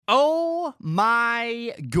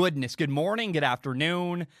my goodness. Good morning, good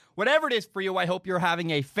afternoon. Whatever it is for you, I hope you're having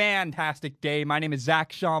a fantastic day. My name is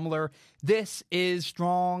Zach Schomler. This is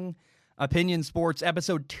Strong Opinion Sports,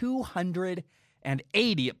 episode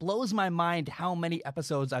 280. It blows my mind how many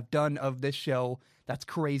episodes I've done of this show. That's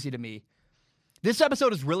crazy to me. This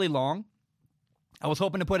episode is really long. I was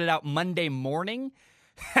hoping to put it out Monday morning.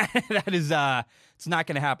 That is, it's not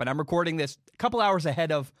going to happen. I'm recording this a couple hours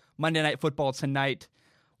ahead of Monday Night Football tonight.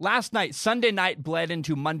 Last night, Sunday night bled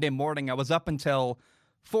into Monday morning. I was up until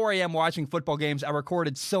 4 a.m. watching football games. I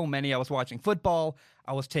recorded so many. I was watching football.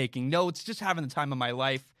 I was taking notes, just having the time of my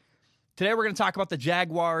life. Today, we're going to talk about the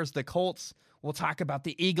Jaguars, the Colts. We'll talk about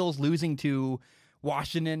the Eagles losing to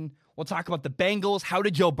Washington. We'll talk about the Bengals. How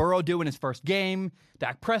did Joe Burrow do in his first game?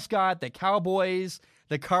 Dak Prescott, the Cowboys,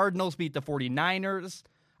 the Cardinals beat the 49ers.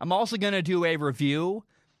 I'm also going to do a review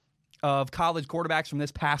of college quarterbacks from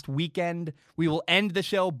this past weekend. We will end the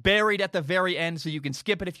show buried at the very end, so you can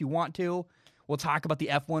skip it if you want to. We'll talk about the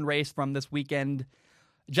F1 race from this weekend.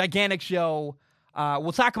 Gigantic show.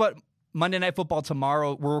 We'll talk about Monday Night Football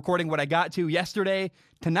tomorrow. We're recording what I got to yesterday,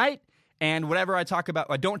 tonight, and whatever I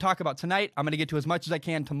don't talk about tonight, I'm going to get to as much as I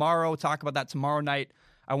can tomorrow. Talk about that tomorrow night.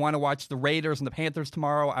 I want to watch the Raiders and the Panthers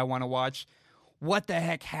tomorrow. I want to watch what the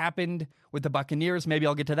heck happened with the Buccaneers. Maybe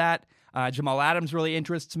I'll get to that. Jamal Adams really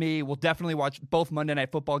interests me. We'll definitely watch both Monday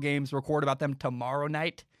Night Football games, record about them tomorrow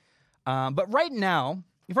night. But right now,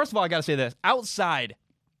 first of all, I got to say this. Outside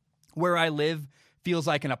where I live feels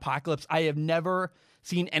like an apocalypse. I have never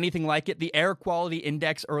seen anything like it. The air quality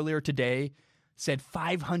index earlier today said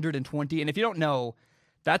 520. And if you don't know,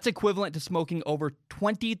 that's equivalent to smoking over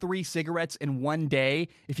 23 cigarettes in one day.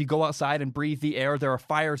 If you go outside and breathe the air, there are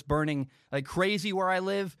fires burning like crazy where I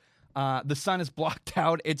live. The sun is blocked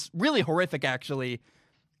out. It's really horrific, actually.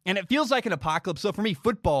 And it feels like an apocalypse. So for me,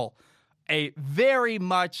 football, a very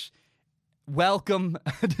much welcome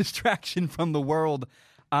distraction from the world.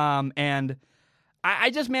 And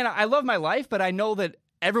I love my life, but I know that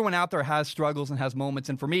everyone out there has struggles and has moments.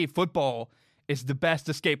 And for me, football is the best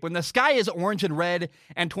escape. When the sky is orange and red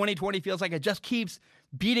and 2020 feels like it just keeps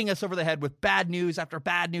beating us over the head with bad news after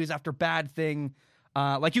bad news after bad thing.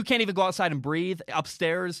 Like you can't even go outside and breathe.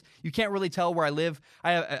 Upstairs, you can't really tell where I live.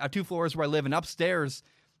 I have 2 floors where I live, and upstairs,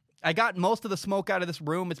 I got most of the smoke out of this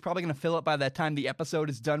room. It's probably going to fill up by the time the episode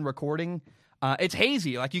is done recording. It's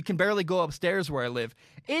hazy. Like you can barely go upstairs where I live.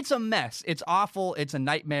 It's a mess. It's awful. It's a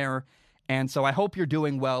nightmare. And so I hope you're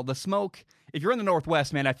doing well. The smoke, if you're in the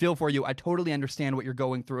Northwest, man, I feel for you. I totally understand what you're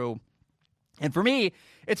going through. And for me,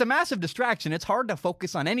 it's a massive distraction. It's hard to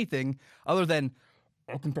focus on anything other than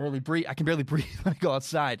I can barely breathe when I go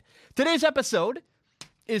outside. Today's episode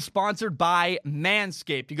is sponsored by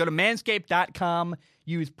Manscaped. You go to manscaped.com,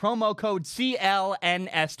 use promo code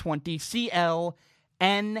CLNS20,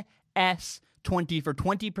 CLNS20 for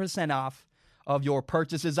 20% off of your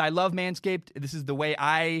purchases. I love Manscaped. This is the way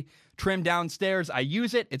I trim downstairs. I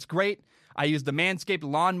use it. It's great. I use the Manscaped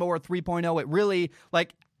Lawnmower 3.0. It really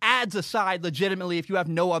adds a side legitimately if you have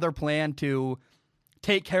no other plan to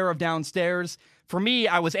take care of downstairs. For me,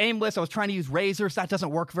 I was aimless. I was trying to use razors. That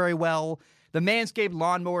doesn't work very well. The Manscaped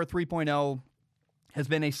Lawnmower 3.0 has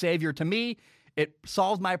been a savior to me. It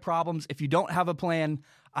solved my problems. If you don't have a plan,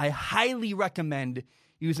 I highly recommend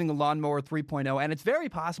using the Lawnmower 3.0. And it's very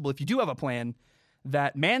possible, if you do have a plan,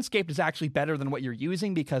 that Manscaped is actually better than what you're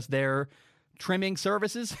using because their trimming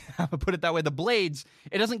services, I would put it that way, the blades,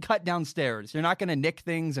 it doesn't cut downstairs. You're not going to nick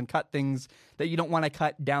things and cut things that you don't want to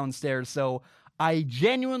cut downstairs. So I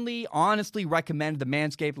genuinely, honestly recommend the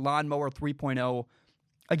Manscaped Lawnmower 3.0.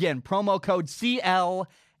 Again, promo code CLNS20,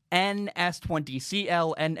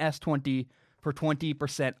 CLNS20 for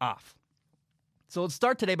 20% off. So let's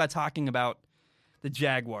start today by talking about the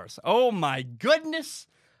Jaguars. Oh my goodness.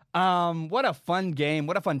 What a fun game.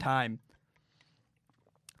 What a fun time.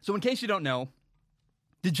 So in case you don't know,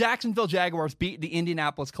 the Jacksonville Jaguars beat the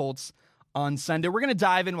Indianapolis Colts on Sunday. We're going to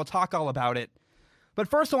dive in. We'll talk all about it. But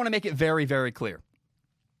first, I want to make it very, very clear.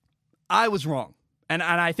 I was wrong. And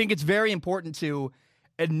I think it's very important to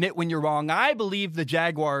admit when you're wrong. I believe the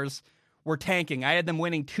Jaguars were tanking. I had them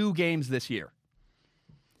winning 2 games this year.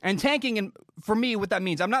 And tanking, and for me, what that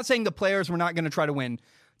means, I'm not saying the players were not going to try to win.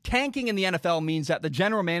 Tanking in the NFL means that the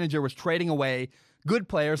general manager was trading away good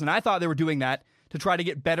players, and I thought they were doing that to try to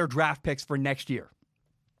get better draft picks for next year.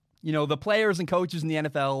 You know, the players and coaches in the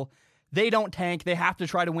NFL, they don't tank. They have to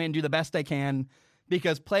try to win, do the best they can,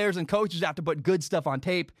 because players and coaches have to put good stuff on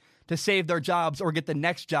tape to save their jobs or get the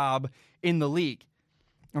next job in the league.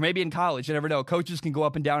 Or maybe in college, you never know. Coaches can go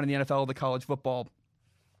up and down in the NFL, the college football.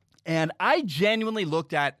 And I genuinely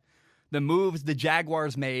looked at the moves the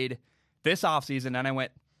Jaguars made this offseason, and I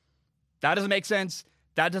went, That doesn't make sense.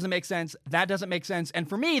 That doesn't make sense. That doesn't make sense. And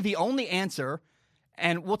for me, the only answer,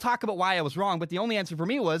 and we'll talk about why I was wrong, but the only answer for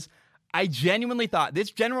me was I genuinely thought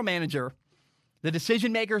this general manager, the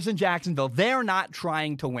decision makers in Jacksonville, they're not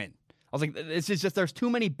trying to win. I was like, this is just, there's too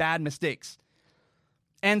many bad mistakes.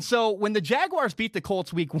 And so when the Jaguars beat the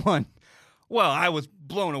Colts week 1, well, I was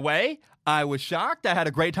blown away. I was shocked. I had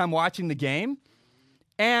a great time watching the game.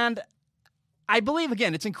 And I believe,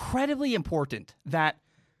 again, it's incredibly important that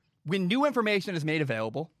when new information is made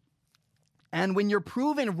available and when you're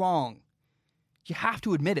proven wrong, you have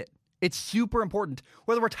to admit it. It's super important.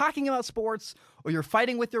 Whether we're talking about sports or you're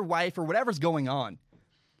fighting with your wife or whatever's going on,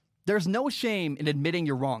 there's no shame in admitting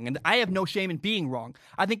you're wrong. And I have no shame in being wrong.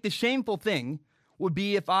 I think the shameful thing would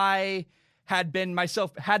be if I had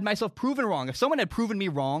myself proven wrong. If someone had proven me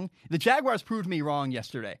wrong, the Jaguars proved me wrong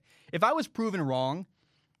yesterday. If I was proven wrong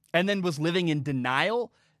and then was living in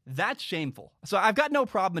denial, that's shameful. So I've got no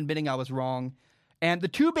problem admitting I was wrong. And the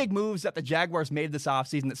two big moves that the Jaguars made this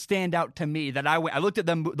offseason that stand out to me, that I looked at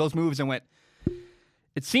those moves and went,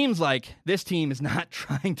 it seems like this team is not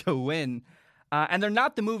trying to win. And they're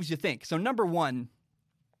not the moves you think. So number one,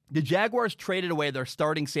 the Jaguars traded away their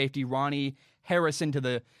starting safety, Ronnie Harrison, to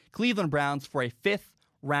the Cleveland Browns for a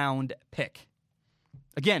 5th-round pick.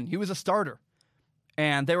 Again, he was a starter.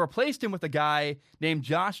 And they replaced him with a guy named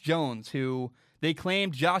Josh Jones, who they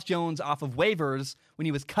claimed Josh Jones off of waivers when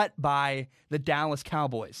he was cut by the Dallas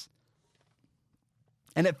Cowboys.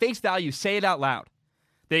 And at face value, say it out loud.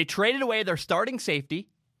 They traded away their starting safety,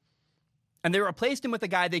 and they replaced him with a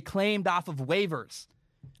guy they claimed off of waivers.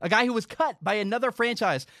 A guy who was cut by another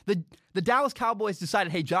franchise. The Dallas Cowboys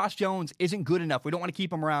decided, hey, Josh Jones isn't good enough. We don't want to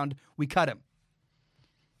keep him around. We cut him.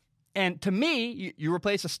 And to me, you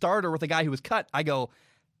replace a starter with a guy who was cut. I go,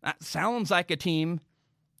 that sounds like a team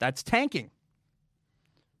that's tanking.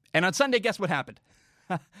 And on Sunday, guess what happened?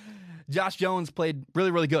 Josh Jones played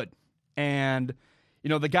really, really good. And,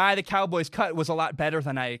 the guy the Cowboys cut was a lot better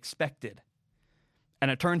than I expected.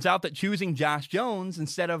 And it turns out that choosing Josh Jones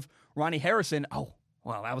instead of Ronnie Harrison,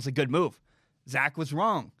 that was a good move. Zach was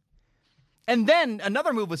wrong. And then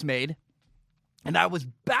another move was made, and I was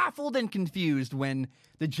baffled and confused when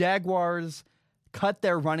the Jaguars cut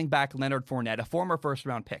their running back Leonard Fournette, a former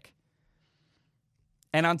first-round pick.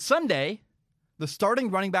 And on Sunday, the starting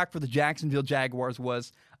running back for the Jacksonville Jaguars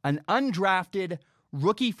was an undrafted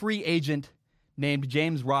rookie free agent named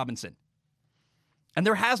James Robinson. And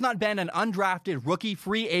there has not been an undrafted rookie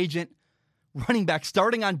free agent running back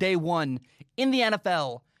starting on day one in the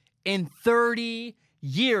NFL in 30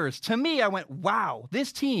 years. To me, I went, wow,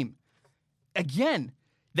 this team, again,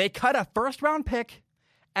 they cut a first-round pick,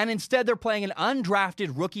 and instead they're playing an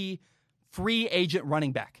undrafted rookie free agent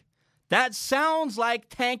running back. That sounds like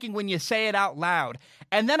tanking when you say it out loud.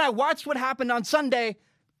 And then I watched what happened on Sunday,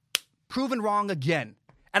 proven wrong again.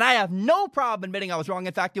 And I have no problem admitting I was wrong.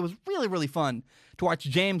 In fact, it was really, really fun to watch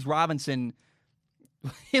James Robinson.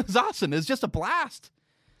 It was awesome. It was just a blast.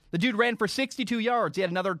 The dude ran for 62 yards. He had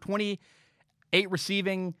another 28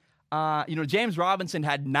 receiving. James Robinson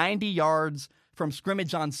had 90 yards from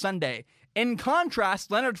scrimmage on Sunday. In contrast,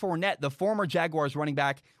 Leonard Fournette, the former Jaguars running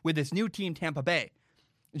back with his new team, Tampa Bay.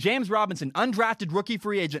 James Robinson, undrafted rookie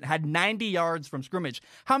free agent, had 90 yards from scrimmage.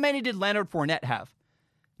 How many did Leonard Fournette have?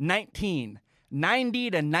 19.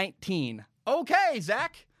 90 to 19. Okay,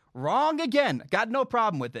 Zach, wrong again. Got no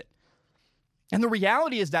problem with it. And the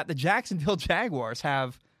reality is that the Jacksonville Jaguars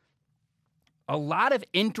have a lot of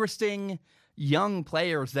interesting young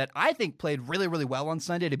players that I think played really, really well on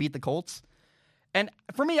Sunday to beat the Colts. And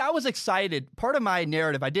for me, I was excited. Part of my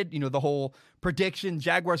narrative, I did, the whole prediction,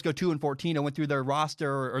 Jaguars go 2-14. I went through their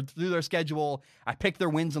roster or through their schedule. I picked their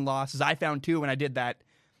wins and losses. I found 2 when I did that.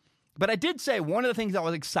 But I did say one of the things I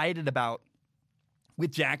was excited about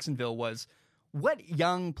with Jacksonville was what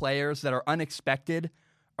young players that are unexpected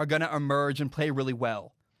are going to emerge and play really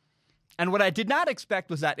well. And what I did not expect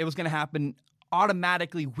was that it was going to happen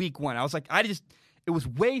automatically week 1. I was like, it was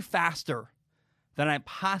way faster than I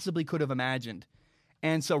possibly could have imagined.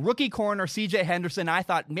 And so rookie corner CJ Henderson, I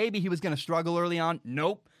thought maybe he was going to struggle early on.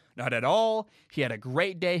 Nope, not at all. He had a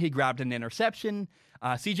great day. He grabbed an interception.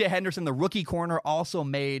 CJ Henderson, the rookie corner, also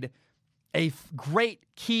made a great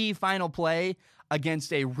key final play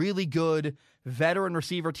against a really good veteran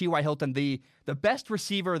receiver, T.Y. Hilton, the best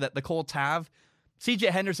receiver that the Colts have. C.J.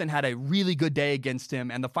 Henderson had a really good day against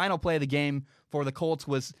him, and the final play of the game for the Colts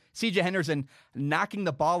was C.J. Henderson knocking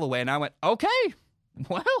the ball away, and I went, okay,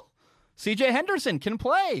 well, C.J. Henderson can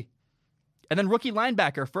play. And then rookie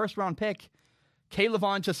linebacker, first-round pick,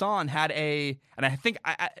 Kayvon Chaisson had I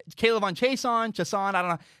don't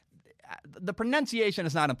know, the pronunciation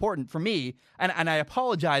is not important for me, and I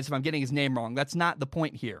apologize if I'm getting his name wrong. That's not the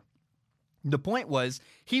point here. The point was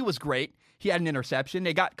he was great. He had an interception.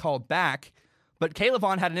 They got called back, but Caleb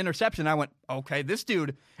Vaughn had an interception. I went, okay, this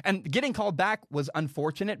dude. And getting called back was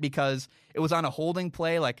unfortunate because it was on a holding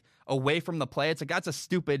play, like away from the play. It's like, that's a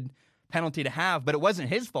stupid penalty to have, but it wasn't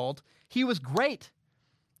his fault. He was great.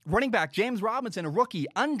 Running back James Robinson, a rookie,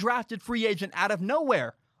 undrafted free agent out of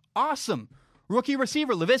nowhere. Awesome. Rookie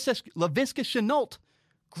receiver Laviska Shenault,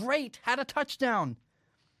 great, had a touchdown.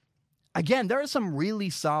 Again, there is some really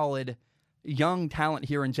solid young talent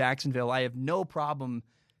here in Jacksonville. I have no problem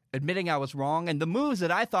admitting I was wrong. And the moves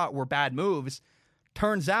that I thought were bad moves,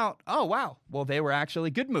 turns out, oh, wow, well, they were actually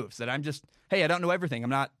good moves. That I'm just, hey, I don't know everything. I'm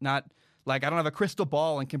not like, I don't have a crystal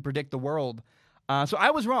ball and can predict the world. So I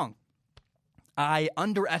was wrong. I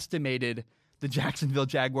underestimated the Jacksonville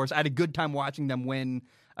Jaguars. I had a good time watching them win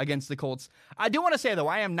against the Colts. I do want to say, though,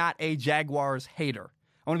 I am not a Jaguars hater.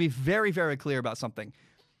 I want to be very, very clear about something.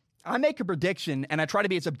 I make a prediction, and I try to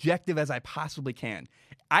be as objective as I possibly can.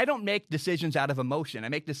 I don't make decisions out of emotion. I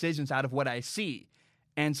make decisions out of what I see.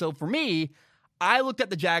 And so for me, I looked at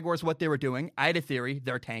the Jaguars, what they were doing. I had a theory.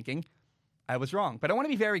 They're tanking. I was wrong. But I want to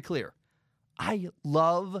be very clear. I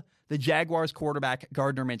love the Jaguars quarterback,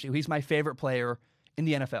 Gardner Minshew. He's my favorite player in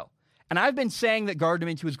the NFL. And I've been saying that Gardner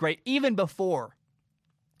Minshew was great even before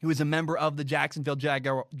he was a member of the Jacksonville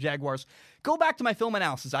Jaguars. Go back to my film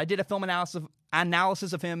analysis. I did a film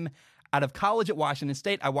analysis of him out of college at Washington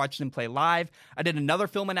State. I watched him play live. I did another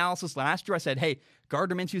film analysis last year. I said, hey,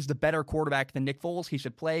 Gardner Minshew is the better quarterback than Nick Foles. He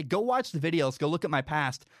should play. Go watch the videos. Go look at my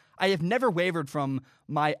past. I have never wavered from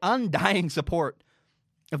my undying support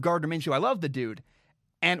of Gardner Minshew. I love the dude.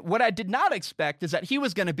 And what I did not expect is that he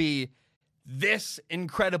was going to be this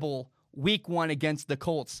incredible week one against the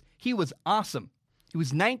Colts. He was awesome. He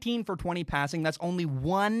was 19 for 20 passing. That's only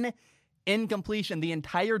one incompletion the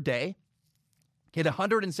entire day. He had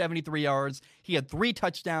 173 yards. He had 3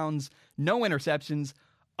 touchdowns, no interceptions.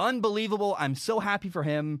 Unbelievable. I'm so happy for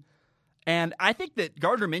him. And I think that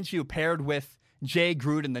Gardner Minshew paired with Jay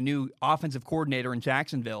Gruden, the new offensive coordinator in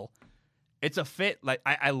Jacksonville, it's a fit. Like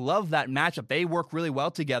I love that matchup. They work really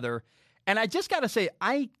well together. And I just got to say,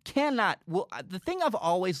 the thing I've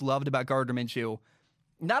always loved about Gardner Minshew,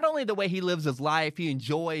 not only the way he lives his life, he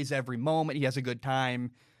enjoys every moment, he has a good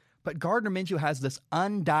time, but Gardner Minshew has this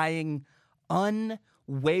undying,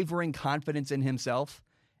 unwavering confidence in himself.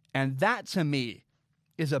 And that, to me,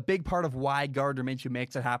 is a big part of why Gardner Minshew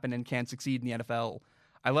makes it happen and can succeed in the NFL.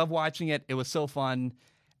 I love watching it. It was so fun.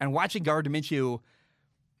 And watching Gardner Minshew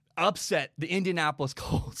upset the Indianapolis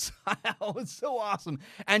Colts. It was so awesome.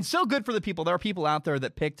 And so good for the people. There are people out there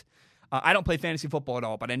that picked, I don't play fantasy football at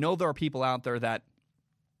all, but I know there are people out there that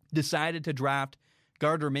decided to draft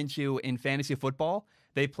Gardner Minshew in fantasy football.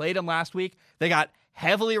 They played him last week. They got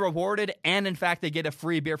heavily rewarded, and in fact, they get a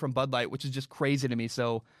free beer from Bud Light, which is just crazy to me.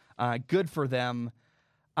 So good for them.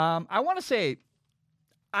 I want to say,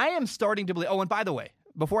 I am starting to believe, and by the way,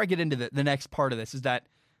 before I get into the next part of this, is that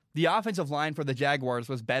the offensive line for the Jaguars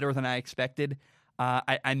was better than I expected.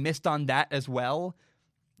 I missed on that as well.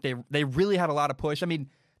 They really had a lot of push. I mean,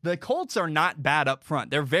 the Colts are not bad up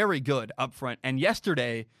front. They're very good up front. And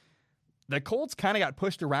yesterday, the Colts kind of got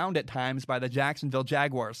pushed around at times by the Jacksonville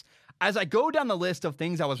Jaguars. As I go down the list of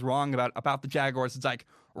things I was wrong about the Jaguars, it's like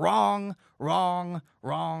wrong. I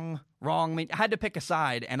mean, I had to pick a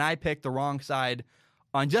side, and I picked the wrong side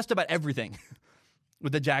on just about everything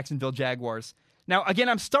with the Jacksonville Jaguars. Now, again,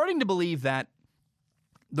 I'm starting to believe that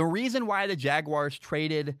the reason why the Jaguars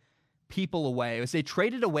traded people away was they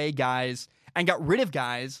traded away guys and got rid of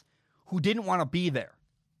guys who didn't want to be there.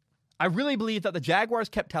 I really believe that the Jaguars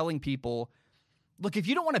kept telling people, look, if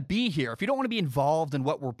you don't want to be here, if you don't want to be involved in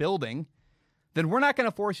what we're building, then we're not going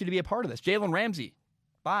to force you to be a part of this. Jalen Ramsey,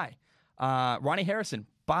 bye. Ronnie Harrison,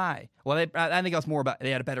 bye. Well, I think it was more about they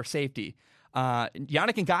had a better safety.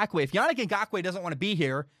 Yannick Ngakoue, if Yannick Ngakoue doesn't want to be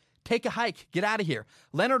here, take a hike, get out of here.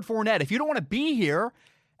 Leonard Fournette, if you don't want to be here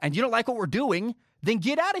and you don't like what we're doing, then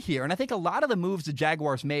get out of here. And I think a lot of the moves the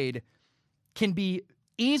Jaguars made can be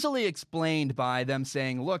easily explained by them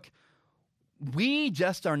saying, look, we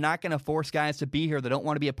just are not going to force guys to be here that don't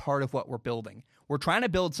want to be a part of what we're building. We're trying to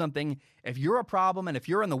build something. If you're a problem and if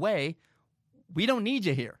you're in the way, we don't need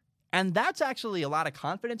you here. And that's actually a lot of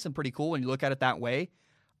confidence and pretty cool when you look at it that way.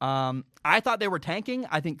 I thought they were tanking.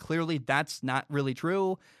 I think clearly that's not really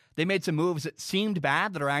true. They made some moves that seemed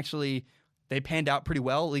bad that are actually, they panned out pretty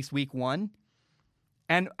well, at least week one.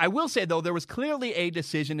 And I will say, though, there was clearly a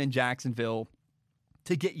decision in Jacksonville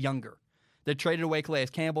to get younger. They traded away Calais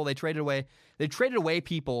Campbell. They traded away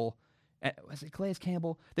people. Was it Calais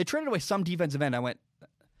Campbell? They traded away some defensive end. I went,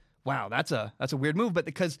 wow, that's a weird move, but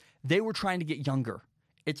because they were trying to get younger.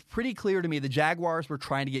 It's pretty clear to me the Jaguars were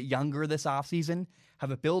trying to get younger this offseason,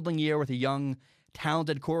 have a building year with a young,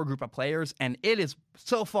 talented core group of players, and it is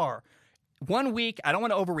so far. 1 week, I don't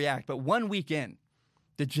want to overreact, but 1 week in,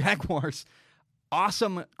 the Jaguars,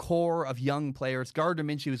 awesome core of young players. Gardner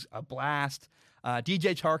Minshew's a blast.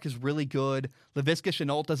 DJ Chark is really good. Laviska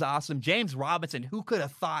Shenaulta's awesome. James Robinson, who could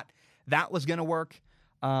have thought that was going to work?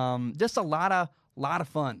 Just a lot of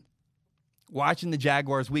fun watching the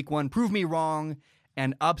Jaguars week 1 prove me wrong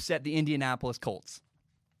and upset the Indianapolis Colts.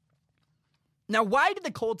 Now, why did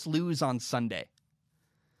the Colts lose on Sunday?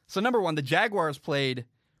 So, number 1, the Jaguars played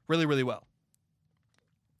really, really well.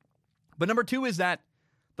 But number 2 is that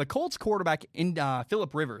the Colts quarterback,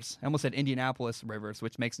 Phillip Rivers, I almost said Indianapolis Rivers,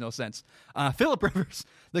 which makes no sense. Phillip Rivers,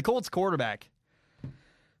 the Colts quarterback.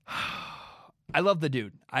 I love the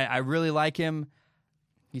dude. I really like him.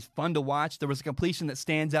 He's fun to watch. There was a completion that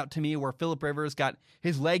stands out to me where Phillip Rivers got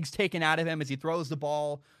his legs taken out of him as he throws the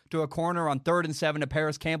ball to a corner on 3rd and 7 to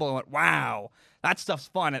Paris Campbell. And went, wow, that stuff's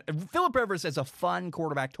fun. Phillip Rivers is a fun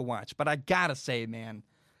quarterback to watch. But I got to say, man,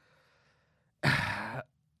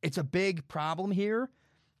 it's a big problem here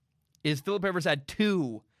is Phillip Rivers had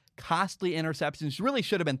 2 costly interceptions. Really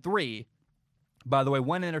should have been 3. By the way,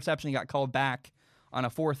 1 interception got called back on a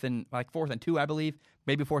 4th and 2, I believe.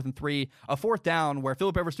 Maybe 4th and 3. A 4th down where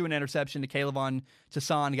Phillip Rivers threw an interception to Kayvon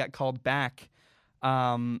Toussaint got called back.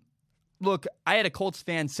 Look, I had a Colts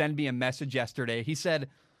fan send me a message yesterday. He said,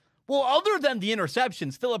 well, other than the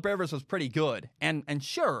interceptions, Phillip Rivers was pretty good. And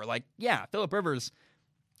sure, yeah, Phillip Rivers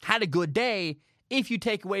had a good day if you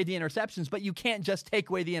take away the interceptions, but you can't just take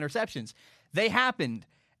away the interceptions. They happened,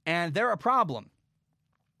 and they're a problem.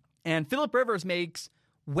 And Phillip Rivers makes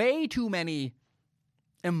way too many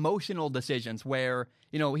emotional decisions where,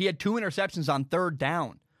 he had 2 interceptions on 3rd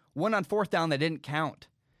down, 1 on 4th down that didn't count.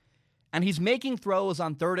 And he's making throws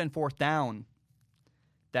on 3rd and 4th down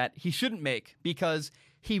that he shouldn't make because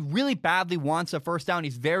he really badly wants a first down.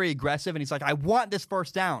 He's very aggressive, and he's like, I want this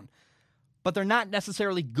first down. But they're not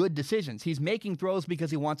necessarily good decisions. He's making throws because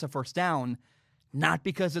he wants a first down, not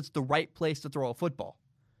because it's the right place to throw a football.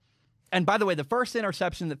 And by the way, the first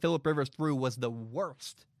interception that Phillip Rivers threw was the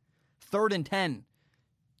worst. 3rd and 10.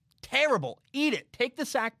 Terrible. Eat it. Take the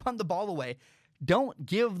sack, punt the ball away. Don't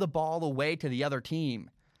give the ball away to the other team.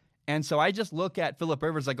 And so I just look at Phillip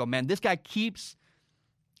Rivers, I go, man, this guy keeps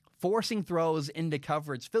forcing throws into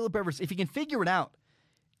coverage. Phillip Rivers, if he can figure it out,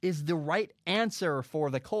 is the right answer for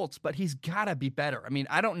the Colts, but he's got to be better. I mean,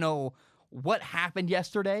 I don't know what happened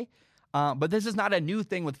yesterday, but this is not a new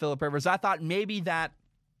thing with Phillip Rivers. I thought maybe that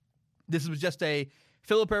this was just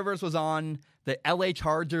Phillip Rivers was on the LA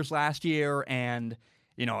Chargers last year and,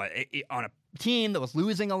 on a team that was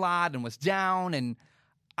losing a lot and was down, and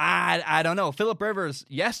I don't know. Phillip Rivers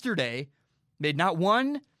yesterday made not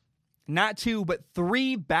 1, not 2, but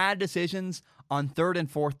 3 bad decisions on 3rd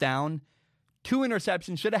and 4th down. 2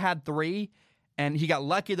 interceptions, should have had 3, and he got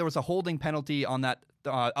lucky. There was a holding penalty on that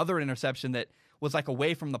other interception that was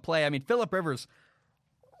away from the play. I mean, Phillip Rivers,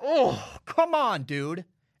 oh, come on, dude.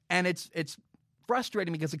 And it's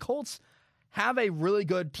frustrating because the Colts have a really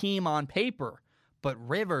good team on paper, but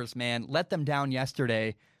Rivers, man, let them down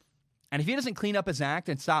yesterday. And if he doesn't clean up his act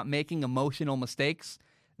and stop making emotional mistakes,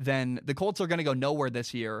 then the Colts are going to go nowhere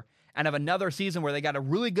this year and have another season where they got a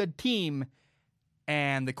really good team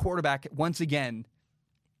and the quarterback, once again,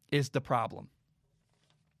 is the problem.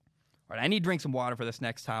 All right, I need to drink some water for this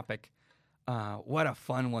next topic. What a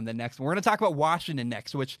fun one, the next one. We're going to talk about Washington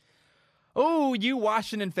next, which, you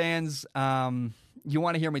Washington fans, you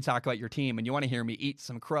want to hear me talk about your team and you want to hear me eat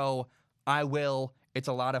some crow. I will. It's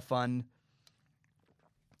a lot of fun.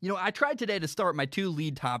 I tried today to start my 2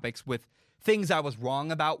 lead topics with things I was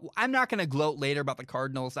wrong about. I'm not going to gloat later about the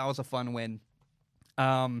Cardinals. That was a fun win.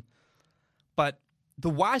 But the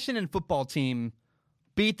Washington football team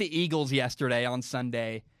beat the Eagles yesterday on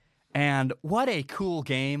Sunday. And what a cool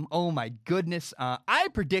game. Oh, my goodness. I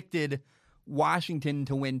predicted Washington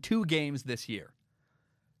to win 2 games this year.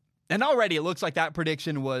 And already it looks like that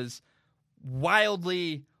prediction was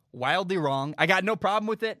wildly wrong. I got no problem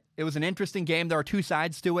with it. It was an interesting game. There are 2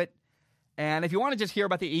 sides to it. And if you want to just hear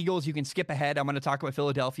about the Eagles, you can skip ahead. I'm going to talk about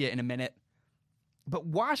Philadelphia in a minute. But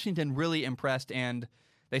Washington really impressed, and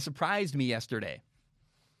they surprised me yesterday.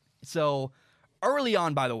 So early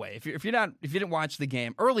on, by the way, if you didn't watch the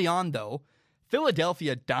game, early on though,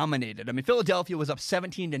 Philadelphia dominated. I mean, Philadelphia was up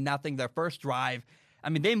 17-0 their first drive. I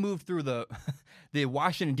mean, they moved through the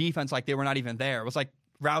Washington defense like they were not even there. It was like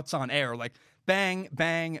routes on air, like bang,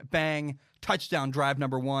 bang, bang, touchdown drive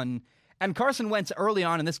number 1. And Carson Wentz early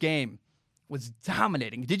on in this game was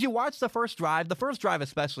dominating. Did you watch the first drive? The first drive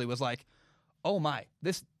especially was like, oh my,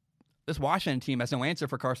 this Washington team has no answer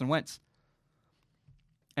for Carson Wentz.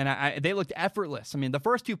 And they looked effortless. I mean, the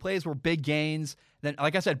first 2 plays were big gains. Then,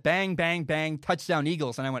 like I said, bang, bang, bang, touchdown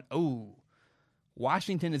Eagles. And I went, oh,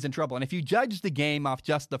 Washington is in trouble. And if you judge the game off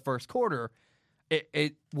just the first quarter,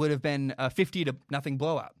 it would have been a 50-0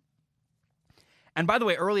 blowout. And by the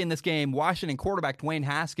way, early in this game, Washington quarterback Dwayne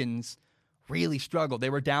Haskins really struggled. They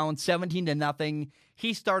were down 17-0.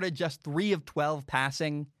 He started just 3 of 12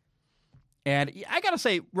 passing. And I got to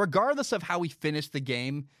say, regardless of how he finished the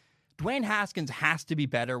game, Dwayne Haskins has to be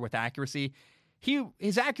better with accuracy.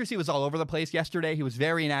 His accuracy was all over the place yesterday. He was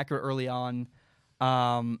very inaccurate early on.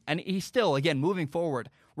 And he's still, again, moving forward,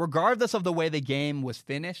 regardless of the way the game was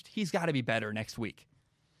finished, he's got to be better next week.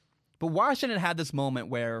 But Washington had this moment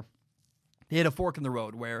where they had a fork in the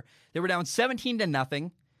road, where they were down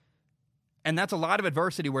 17-0. And that's a lot of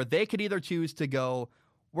adversity where they could either choose to go,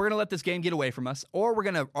 we're going to let this game get away from us, or we're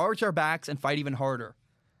going to arch our backs and fight even harder.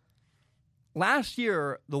 Last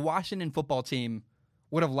year, the Washington football team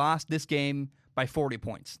would have lost this game by 40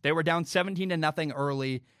 points. They were down 17-0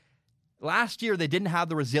 early. Last year, they didn't have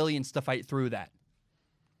the resilience to fight through that.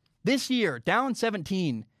 This year, down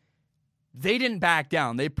 17, they didn't back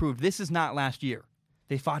down. They proved this is not last year.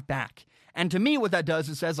 They fought back. And to me, what that does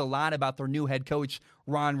is says a lot about their new head coach,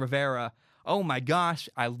 Ron Rivera. Oh my gosh,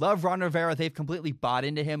 I love Ron Rivera. They've completely bought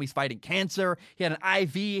into him. He's fighting cancer. He had an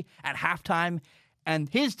IV at halftime. And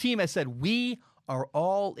his team has said, we are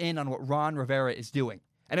all in on what Ron Rivera is doing.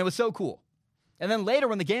 And it was so cool. And then later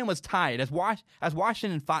when the game was tied, as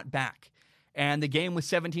Washington fought back, and the game was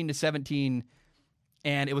 17-17,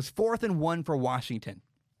 and it was 4th and 1 for Washington.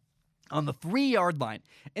 On the 3-yard line,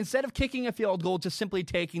 instead of kicking a field goal, just simply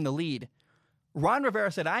taking the lead, Ron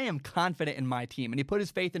Rivera said, I am confident in my team. And he put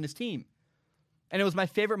his faith in his team. And it was my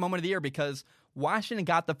favorite moment of the year because Washington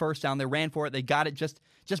got the first down. They ran for it. They got it just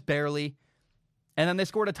barely. And then they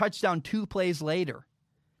scored a touchdown 2 plays later.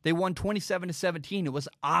 They won 27-17. It was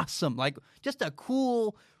awesome. Like, just a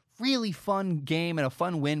cool, really fun game and a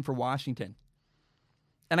fun win for Washington.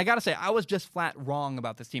 And I got to say, I was just flat wrong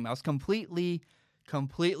about this team. I was completely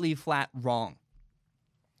flat wrong.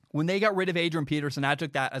 When they got rid of Adrian Peterson, I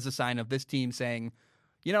took that as a sign of this team saying,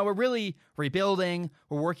 you know, we're really rebuilding.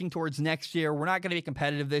 We're working towards next year. We're not going to be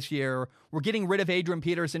competitive this year. We're getting rid of Adrian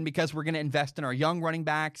Peterson because we're going to invest in our young running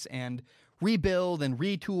backs and rebuild and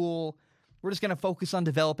retool. We're just going to focus on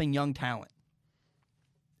developing young talent.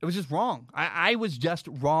 It was just wrong. I was just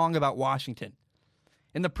wrong about Washington.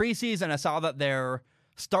 In the preseason, I saw that their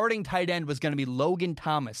starting tight end was going to be Logan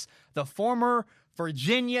Thomas, the former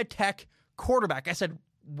Virginia Tech quarterback. I said,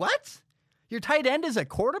 what? Your tight end is a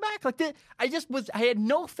quarterback? Like that? I had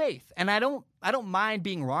no faith. And I don't mind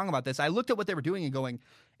being wrong about this. I looked at what they were doing and going,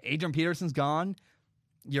 Adrian Peterson's gone.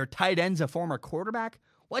 Your tight end's a former quarterback.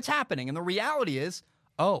 What's happening? And the reality is,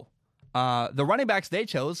 the running backs they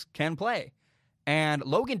chose can play. And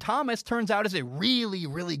Logan Thomas turns out is a really,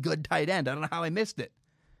 really good tight end. I don't know how I missed it.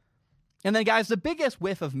 And then, guys, the biggest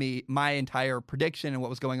whiff of my entire prediction and what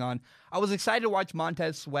was going on, I was excited to watch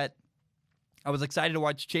Montez Sweat. I was excited to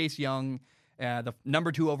watch Chase Young, the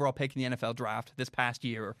number 2 overall pick in the NFL draft this past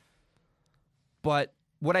year. But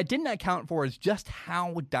what I didn't account for is just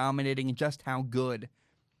how dominating and just how good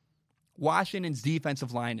Washington's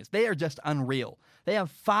defensive line is. They are just unreal. They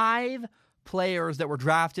have 5 players that were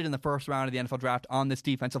drafted in the first round of the NFL draft on this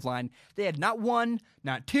defensive line. They had not 1,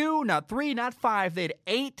 not 2, not 3, not 5. They had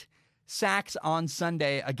 8 sacks on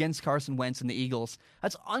Sunday against Carson Wentz and the Eagles.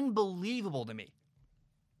 That's unbelievable to me.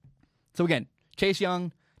 So again, Chase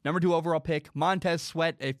Young, number 2 overall pick. Montez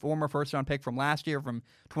Sweat, a former first-round pick from last year, from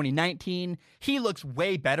 2019. He looks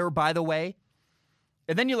way better, by the way.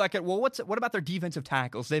 And then you look at, well, what about their defensive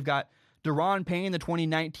tackles? They've got Deron Payne, the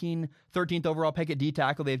 2019 13th overall pick at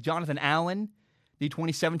D-tackle. They have Jonathan Allen, the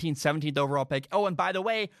 2017 17th overall pick. Oh, and by the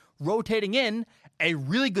way, rotating in, a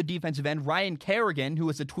really good defensive end, Ryan Kerrigan, who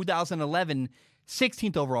was the 2011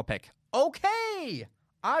 16th overall pick. Okay,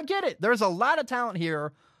 I get it. There's a lot of talent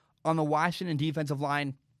here on the Washington defensive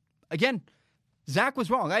line. Again, Zach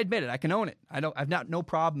was wrong. I admit it. I can own it. I've no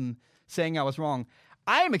problem saying I was wrong.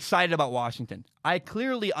 I am excited about Washington. I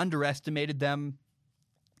clearly underestimated them,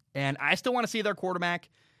 and I still want to see their quarterback,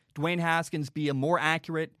 Dwayne Haskins, be more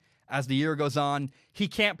accurate as the year goes on. He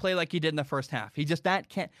can't play like he did in the first half. He just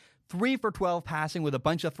can't. 3 for 12 passing with a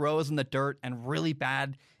bunch of throws in the dirt and really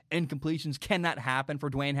bad incompletions cannot happen for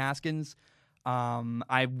Dwayne Haskins.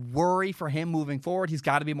 I worry for him moving forward. He's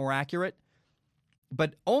got to be more accurate.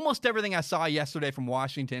 But almost everything I saw yesterday from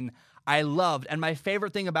Washington, I loved. And my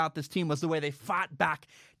favorite thing about this team was the way they fought back.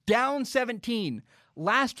 Down 17.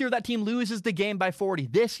 Last year, that team loses the game by 40.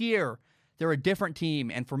 This year, they're a different team.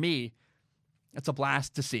 And for me, it's a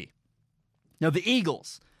blast to see. Now, the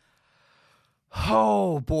Eagles.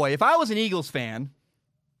 Oh, boy. If I was an Eagles fan,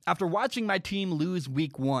 after watching my team lose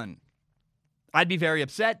week 1, I'd be very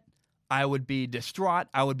upset. I would be distraught.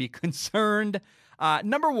 I would be concerned.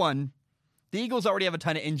 Number one, the Eagles already have a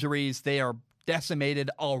ton of injuries. They are decimated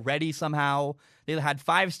already somehow. They had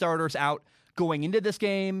 5 starters out going into this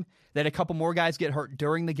game. They had a couple more guys get hurt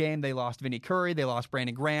during the game. They lost Vinnie Curry. They lost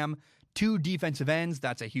Brandon Graham. 2 defensive ends.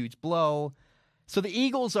 That's a huge blow. So the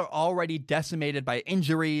Eagles are already decimated by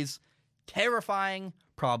injuries. Terrifying,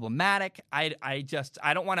 problematic. I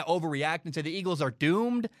don't want to overreact and say the Eagles are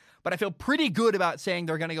doomed, but I feel pretty good about saying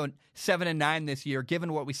they're going to go 7-9 this year,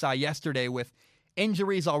 given what we saw yesterday with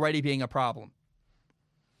injuries already being a problem.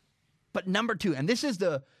 But number 2, and this is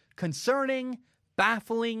the concerning,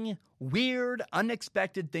 baffling, weird,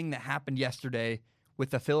 unexpected thing that happened yesterday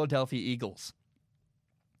with the Philadelphia Eagles.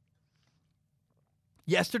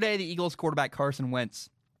 Yesterday, the Eagles quarterback Carson Wentz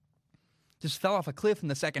just fell off a cliff in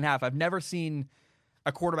the second half. I've never seen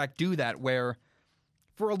a quarterback do that, where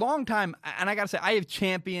for a long time, and I got to say, I have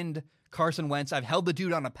championed Carson Wentz. I've held the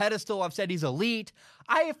dude on a pedestal. I've said he's elite.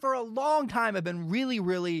 For a long time, have been really,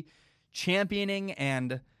 really championing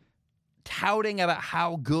and touting about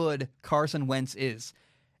how good Carson Wentz is.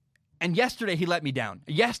 And yesterday, he let me down.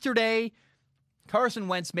 Yesterday, Carson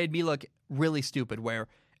Wentz made me look really stupid, where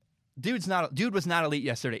dude was not elite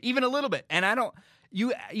yesterday, even a little bit. And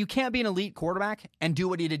you can't be an elite quarterback and do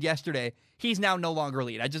what he did yesterday. He's now no longer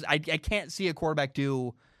elite. I can't see a quarterback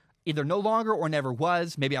do either no longer or never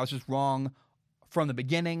was. Maybe I was just wrong from the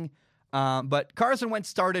beginning. But Carson Wentz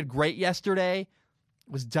started great yesterday,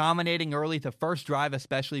 was dominating early, the first drive,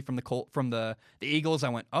 especially from the Eagles. I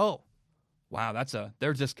went, oh, wow,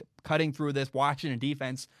 they're just cutting through this Washington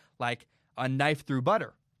defense like a knife through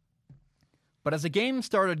butter. But as the game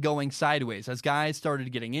started going sideways, as guys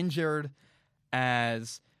started getting injured,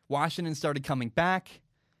 as Washington started coming back,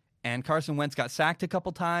 and Carson Wentz got sacked a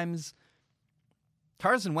couple times,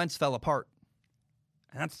 Carson Wentz fell apart.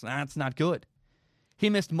 That's not good.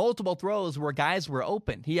 He missed multiple throws where guys were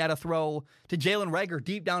open. He had a throw to Jalen Reagor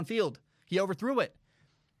deep downfield. He overthrew it.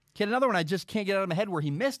 He had another one I just can't get out of my head where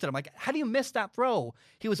he missed it. I'm like, how do you miss that throw?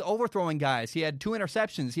 He was overthrowing guys. He had 2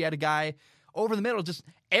 interceptions. He had a guy over the middle, just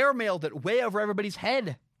airmailed it way over everybody's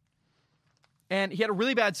head. And he had a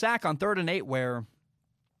really bad sack on 3rd and 8 where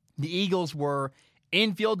the Eagles were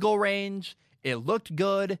in field goal range. It looked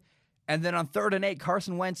good. And then on 3rd and 8,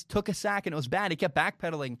 Carson Wentz took a sack and it was bad. He kept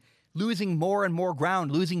backpedaling, losing more and more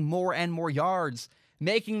ground, losing more and more yards,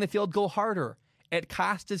 making the field goal harder. It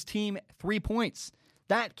cost his team 3 points.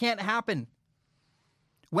 That can't happen.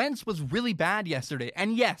 Wentz was really bad yesterday.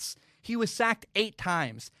 And yes, he was sacked 8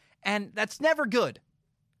 times. And that's never good.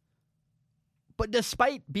 But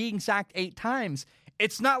despite being sacked 8 times,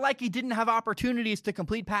 it's not like he didn't have opportunities to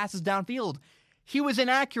complete passes downfield. He was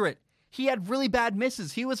inaccurate. He had really bad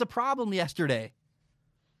misses. He was a problem yesterday.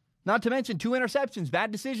 Not to mention 2 interceptions,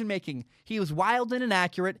 bad decision-making. He was wild and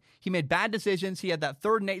inaccurate. He made bad decisions. He had that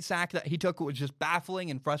 3rd and 8 sack that he took, which was just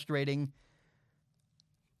baffling and frustrating.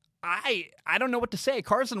 I don't know what to say.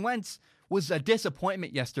 Carson Wentz was a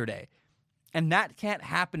disappointment yesterday. And that can't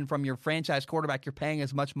happen from your franchise quarterback you're paying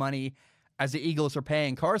as much money as the Eagles are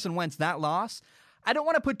paying. Carson Wentz, that loss, I don't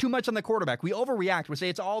want to put too much on the quarterback. We overreact. We say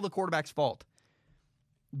it's all the quarterback's fault.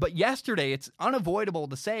 But yesterday, it's unavoidable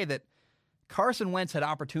to say that Carson Wentz had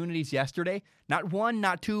opportunities yesterday. Not 1,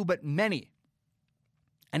 not 2, but many.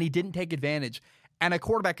 And he didn't take advantage. And a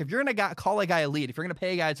quarterback, if you're going to call a guy elite, if you're going to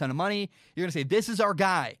pay a guy a ton of money, you're going to say, this is our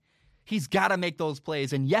guy. He's got to make those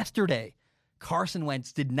plays. And yesterday, Carson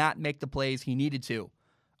Wentz did not make the plays he needed to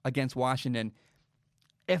against Washington.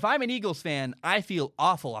 If I'm an Eagles fan, I feel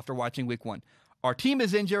awful after watching week 1. Our team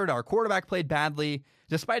is injured. Our quarterback played badly,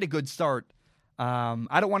 despite a good start.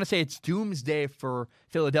 I don't want to say it's doomsday for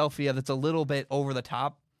Philadelphia. That's a little bit over the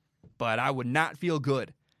top, but I would not feel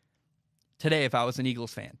good today if I was an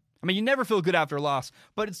Eagles fan. I mean, you never feel good after a loss,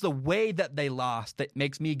 but it's the way that they lost that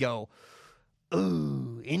makes me go,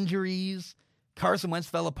 ooh, injuries. Carson Wentz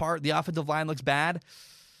fell apart. The offensive line looks bad.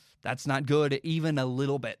 That's not good, even a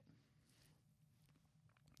little bit.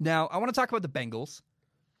 Now, I want to talk about the Bengals,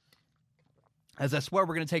 as I swear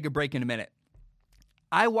we're going to take a break in a minute.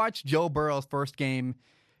 I watched Joe Burrow's first game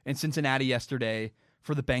in Cincinnati yesterday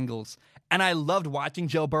for the Bengals, and I loved watching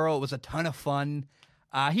Joe Burrow. It was a ton of fun.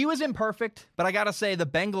 He was imperfect, but I got to say the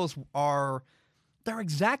Bengals they're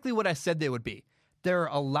exactly what I said they would be. They're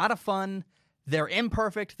a lot of fun. They're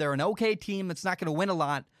imperfect. They're an okay team that's not going to win a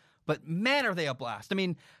lot, but man, are they a blast. I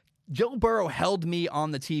mean, Joe Burrow held me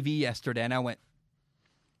on the TV yesterday, and I went,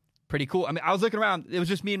 pretty cool. I mean, I was looking around. It was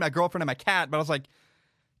just me and my girlfriend and my cat, but I was like,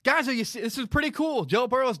 guys, this is pretty cool. Joe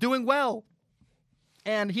Burrow's doing well.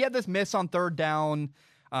 And he had this miss on third down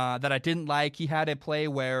that I didn't like. He had a play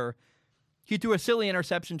where he threw a silly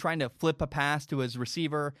interception trying to flip a pass to his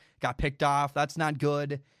receiver, got picked off. That's not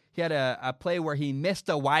good. He had a play where he missed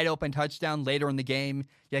a wide open touchdown later in the game.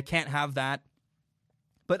 You can't have that.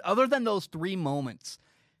 But other than those three moments,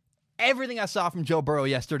 everything I saw from Joe Burrow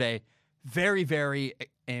yesterday, very, very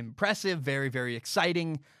impressive, very, very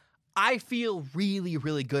exciting. I feel really,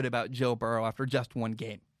 really good about Joe Burrow after just one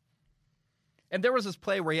game. And there was this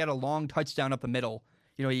play where he had a long touchdown up the middle.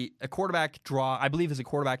 You know, a quarterback draw, I believe is a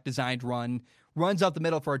quarterback designed run, runs up the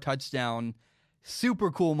middle for a touchdown.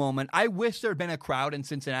 Super cool moment. I wish there had been a crowd in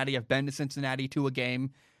Cincinnati. I've been to Cincinnati to a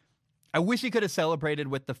game. I wish he could have celebrated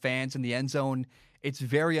with the fans in the end zone. It's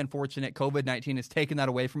very unfortunate. COVID-19 has taken that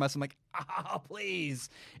away from us. I'm like, please.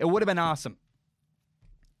 It would have been awesome.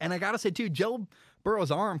 And I got to say, too, Joe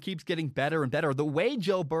Burrow's arm keeps getting better and better. The way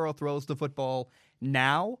Joe Burrow throws the football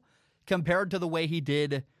now compared to the way he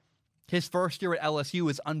did his first year at LSU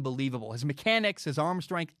is unbelievable. His mechanics, his arm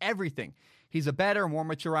strength, everything. He's a better, more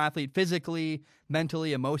mature athlete physically,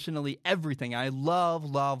 mentally, emotionally, everything. I love,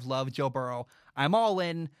 love, love Joe Burrow. I'm all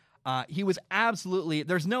in. He was absolutely,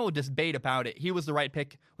 there's no debate about it. He was the right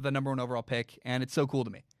pick with the number one overall pick, and it's so cool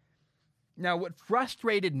to me. Now, what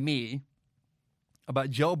frustrated me about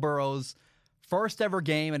Joe Burrow's first ever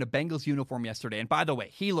game in a Bengals uniform yesterday, and by the way,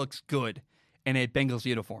 he looks good in a Bengals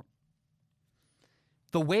uniform.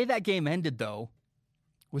 The way that game ended, though,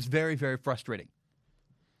 was very, very frustrating.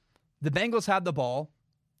 The Bengals had the ball,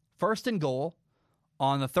 first and goal,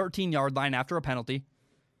 on the 13-yard line after a penalty,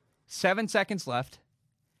 7 seconds left,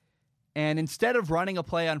 and instead of running a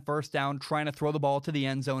play on first down, trying to throw the ball to the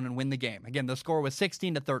end zone and win the game, again, the score was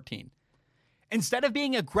 16-13. Instead of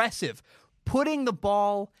being aggressive, putting the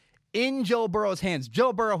ball in Joe Burrow's hands,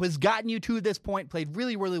 Joe Burrow has gotten you to this point, played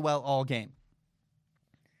really, really well all game.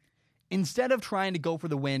 Instead of trying to go for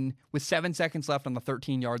the win with 7 seconds left on the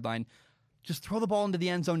 13-yard line, just throw the ball into the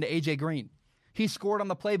end zone to A.J. Green. He scored on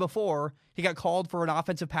the play before. He got called for an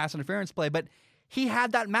offensive pass interference play, but he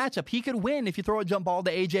had that matchup. He could win if you throw a jump ball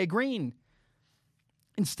to A.J. Green.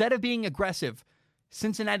 Instead of being aggressive,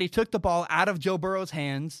 Cincinnati took the ball out of Joe Burrow's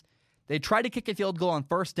hands. They tried to kick a field goal on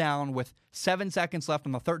first down with 7 seconds left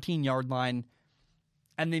on the 13-yard line,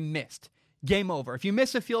 and they missed. Game over. If you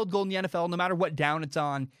miss a field goal in the NFL, no matter what down it's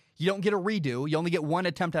on, you don't get a redo. You only get one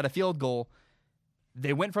attempt at a field goal.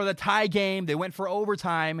 They went for the tie game. They went for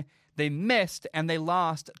overtime. They missed, and they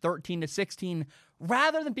lost 13-16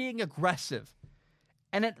 rather than being aggressive.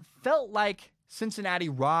 And it felt like Cincinnati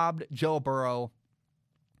robbed Joe Burrow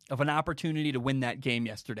of an opportunity to win that game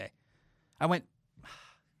yesterday. I went,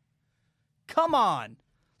 come on.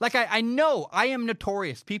 Like, I know I am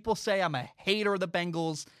notorious. People say I'm a hater of the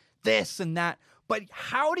Bengals, this and that. But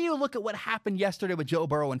how do you look at what happened yesterday with Joe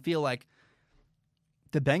Burrow and feel like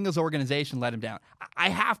the Bengals organization let him down? I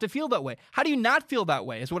have to feel that way. How do you not feel that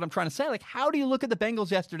way is what I'm trying to say. Like, how do you look at the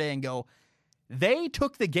Bengals yesterday and go, they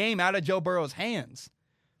took the game out of Joe Burrow's hands?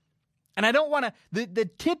 And I don't want to, the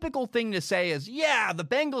typical thing to say is, yeah, the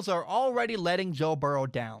Bengals are already letting Joe Burrow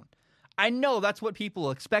down. I know that's what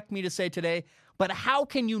people expect me to say today, but how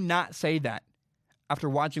can you not say that after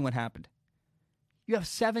watching what happened? You have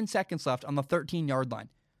 7 seconds left on the 13-yard line.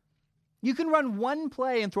 You can run one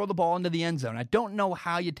play and throw the ball into the end zone. I don't know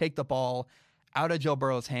how you take the ball out of Joe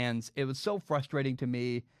Burrow's hands. It was so frustrating to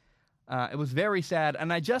me. It was very sad,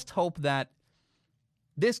 and I just hope that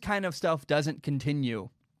this kind of stuff doesn't continue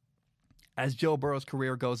as Joe Burrow's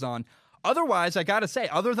career goes on. Otherwise, I got to say,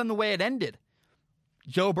 other than the way it ended,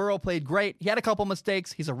 Joe Burrow played great. He had a couple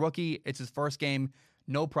mistakes. He's a rookie. It's his first game.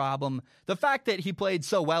 No problem. The fact that he played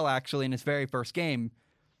so well, actually, in his very first game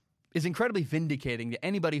is incredibly vindicating to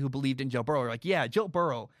anybody who believed in Joe Burrow. Like, yeah, Joe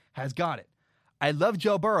Burrow has got it. I love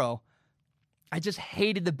Joe Burrow. I just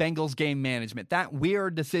hated the Bengals game management. That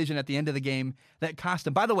weird decision at the end of the game that cost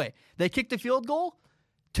them. By the way, they kicked a field goal.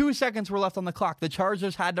 2 seconds were left on the clock. The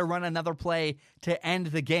Chargers had to run another play to end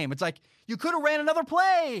the game. It's like, you could have ran another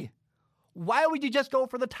play. Why would you just go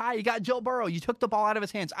for the tie? You got Joe Burrow. You took the ball out of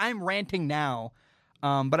his hands. I'm ranting now.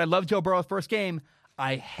 But I love Joe Burrow's first game.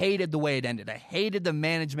 I hated the way it ended. I hated the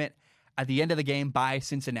management at the end of the game by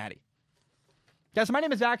Cincinnati. Guys, my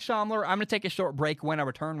name is Zach Schaumler. I'm going to take a short break. When I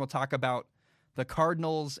return, we'll talk about the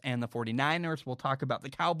Cardinals and the 49ers. We'll talk about the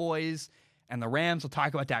Cowboys and the Rams. We'll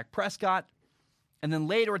talk about Dak Prescott. And then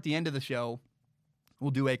later at the end of the show,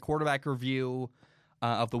 we'll do a quarterback review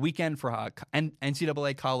of the weekend for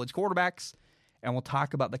NCAA college quarterbacks. And we'll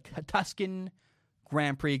talk about the Tuscan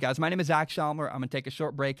Grand Prix. Guys, my name is Zach Schaumler. I'm going to take a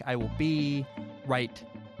short break. I will be right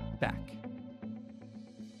back.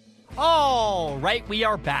 All right, we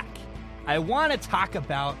are back. I want to talk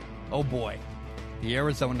about, oh boy, the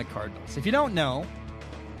Arizona Cardinals. If you don't know,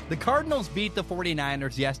 the Cardinals beat the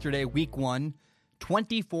 49ers yesterday, week 1,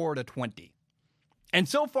 24-20. And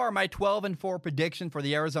so far, my 12-4 prediction for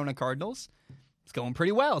the Arizona Cardinals is going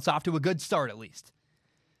pretty well. It's off to a good start, at least.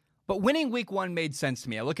 But winning week 1 made sense to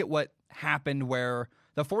me. I look at what happened where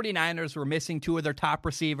the 49ers were missing 2 of their top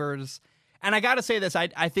receivers. And I got to say this, I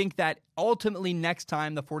think that ultimately next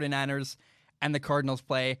time the 49ers and the Cardinals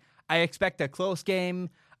play, I expect a close game.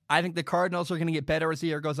 I think the Cardinals are going to get better as the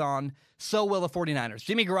year goes on. So will the 49ers.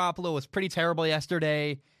 Jimmy Garoppolo was pretty terrible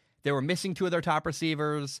yesterday. They were missing 2 of their top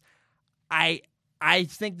receivers. I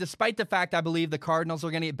think despite the fact I believe the Cardinals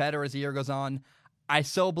are going to get better as the year goes on, I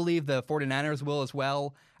so believe the 49ers will as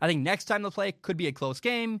well. I think next time they play could be a close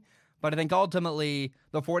game. But I think ultimately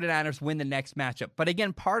the 49ers win the next matchup. But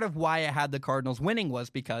again, part of why I had the Cardinals winning was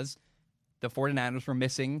because the 49ers were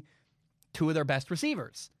missing 2 of their best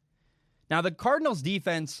receivers. Now, the Cardinals'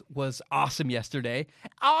 defense was awesome yesterday.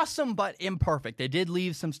 Awesome, but imperfect. They did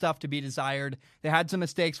leave some stuff to be desired. They had some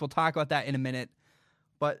mistakes. We'll talk about that in a minute.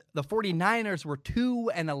 But the 49ers were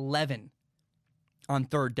 2-11 on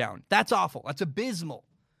third down. That's awful. That's abysmal.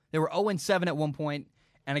 They were 0-7 at one point,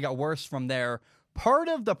 and it got worse from there. Part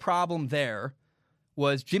of the problem there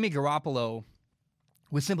was Jimmy Garoppolo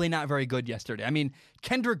was simply not very good yesterday. I mean,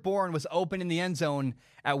 Kendrick Bourne was open in the end zone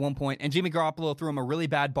at one point, and Jimmy Garoppolo threw him a really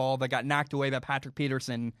bad ball that got knocked away by Patrick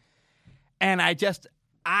Peterson. And I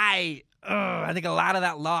think a lot of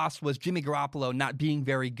that loss was Jimmy Garoppolo not being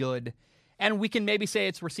very good. And we can maybe say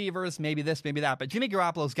it's receivers, maybe this, maybe that, but Jimmy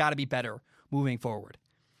Garoppolo's got to be better moving forward.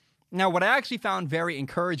 Now, what I actually found very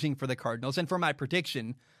encouraging for the Cardinals, and for my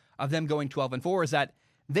prediction of them going 12-4, is that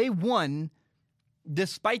they won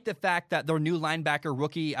despite the fact that their new linebacker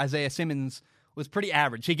rookie, Isaiah Simmons, was pretty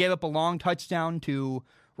average. He gave up a long touchdown to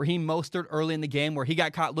Raheem Mostert early in the game where he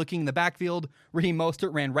got caught looking in the backfield. Raheem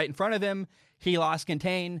Mostert ran right in front of him. He lost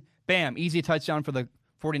contain. Bam, easy touchdown for the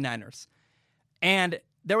 49ers. And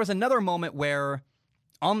there was another moment where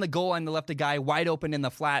on the goal line, they left a guy wide open in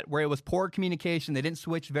the flat where it was poor communication. They didn't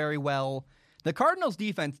switch very well. The Cardinals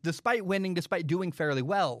defense, despite winning, despite doing fairly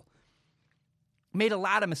well, made a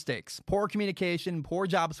lot of mistakes. Poor communication, poor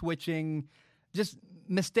job switching, just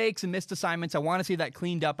mistakes and missed assignments. I want to see that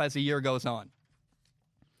cleaned up as the year goes on.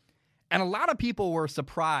 And a lot of people were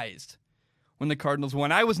surprised when the Cardinals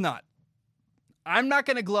won. I was not. I'm not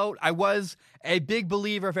going to gloat. I was a big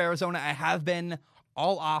believer of Arizona. I have been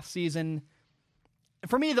all offseason.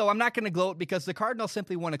 For me, though, I'm not going to gloat because the Cardinals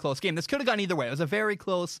simply won a close game. This could have gone either way. It was a very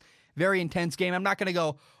close, very intense game. I'm not going to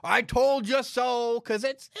go, I told you so, because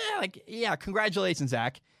it's congratulations,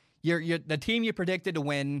 Zach. You're the team you predicted to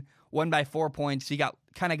win won by 4 points. You got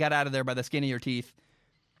out of there by the skin of your teeth.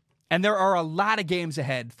 And there are a lot of games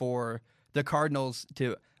ahead for the Cardinals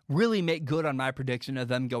to really make good on my prediction of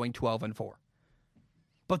them going 12-4.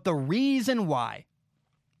 But the reason why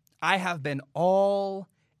I have been all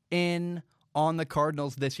in on the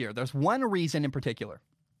Cardinals this year, there's one reason in particular,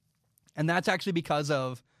 and that's actually because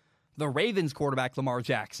of the Ravens quarterback, Lamar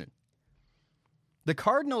Jackson. The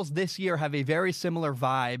Cardinals this year have a very similar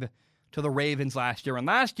vibe to the Ravens last year. And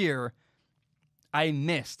last year, I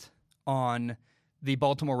missed on the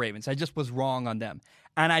Baltimore Ravens. I just was wrong on them.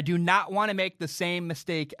 And I do not want to make the same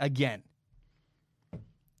mistake again.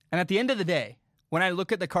 And at the end of the day, when I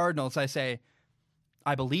look at the Cardinals, I say,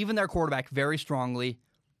 I believe in their quarterback very strongly,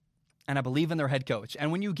 and I believe in their head coach.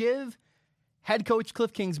 And when you give head coach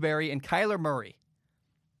Cliff Kingsbury and Kyler Murray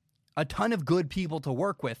a ton of good people to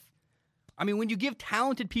work with, I mean, when you give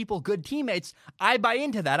talented people good teammates, I buy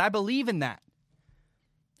into that. I believe in that.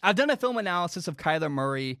 I've done a film analysis of Kyler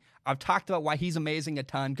Murray. I've talked about why he's amazing a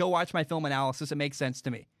ton. Go watch my film analysis. It makes sense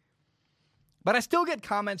to me. But I still get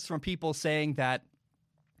comments from people saying that,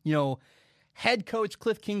 head coach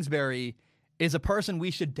Cliff Kingsbury is a person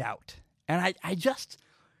we should doubt. And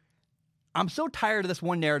I'm so tired of this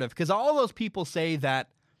one narrative because all those people say that,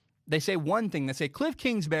 they say one thing. They say Cliff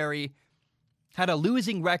Kingsbury had a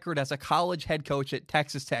losing record as a college head coach at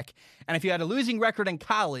Texas Tech. And if you had a losing record in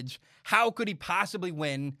college, how could he possibly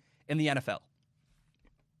win in the NFL?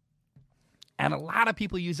 And a lot of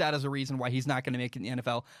people use that as a reason why he's not going to make it in the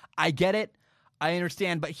NFL. I get it. I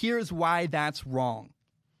understand. But here's why that's wrong.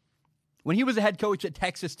 When he was a head coach at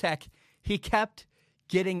Texas Tech, he kept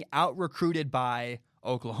getting out-recruited by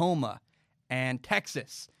Oklahoma and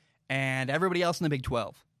Texas and everybody else in the Big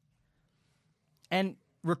 12. And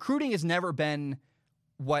recruiting has never been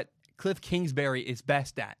what Cliff Kingsbury is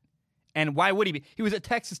best at. And why would he be? He was at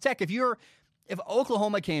Texas Tech. If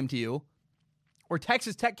Oklahoma came to you, or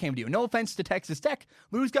Texas Tech came to you, no offense to Texas Tech,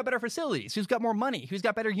 but who's got better facilities? Who's got more money? Who's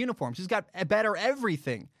got better uniforms? Who's got better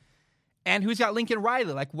everything? And who's got Lincoln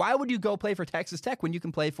Riley? Like, why would you go play for Texas Tech when you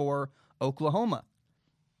can play for Oklahoma?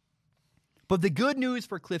 But the good news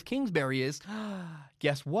for Cliff Kingsbury is,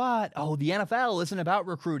 guess what? Oh, the NFL isn't about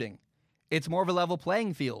recruiting. It's more of a level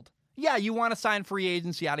playing field. Yeah, you want to sign free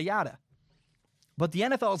agents, yada, yada. But the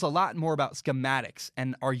NFL is a lot more about schematics.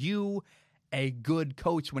 And are you a good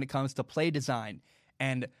coach when it comes to play design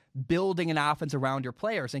and building an offense around your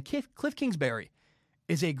players? And Cliff Kingsbury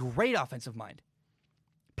is a great offensive mind,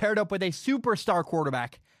 paired up with a superstar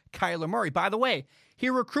quarterback, Kyler Murray. By the way, he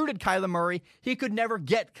recruited Kyler Murray. He could never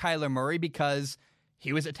get Kyler Murray because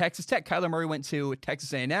he was at Texas Tech. Kyler Murray went to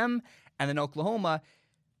Texas A&M and then Oklahoma.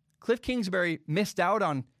 Cliff Kingsbury missed out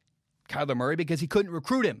on Kyler Murray because he couldn't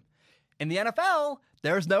recruit him. In the NFL,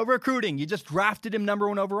 there's no recruiting. You just drafted him number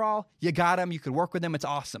 1 overall. You got him. You could work with him. It's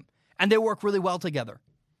awesome. And they work really well together.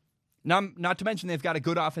 Not to mention they've got a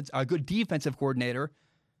good defensive coordinator,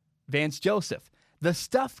 Vance Joseph. The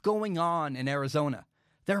stuff going on in Arizona,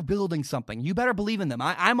 they're building something. You better believe in them.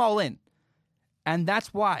 I'm all in. And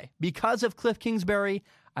that's why. Because of Cliff Kingsbury,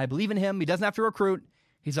 I believe in him. He doesn't have to recruit.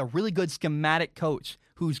 He's a really good schematic coach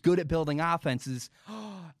who's good at building offenses.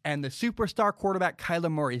 And the superstar quarterback,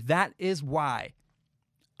 Kyler Murray, that is why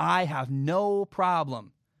I have no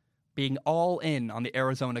problem being all in on the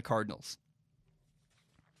Arizona Cardinals.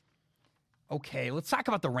 Okay, let's talk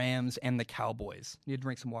about the Rams and the Cowboys. Need to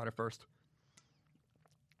drink some water first.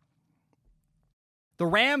 The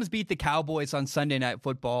Rams beat the Cowboys on Sunday Night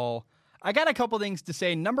Football. I got a couple things to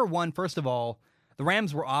say. Number one, first of all, the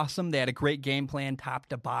Rams were awesome. They had a great game plan, top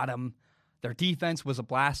to bottom. Their defense was a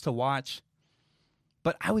blast to watch.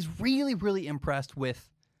 But I was really, really impressed with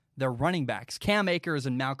their running backs, Cam Akers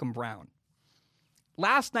and Malcolm Brown.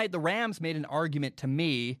 Last night, the Rams made an argument to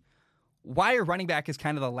me why a running back is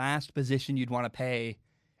kind of the last position you'd want to pay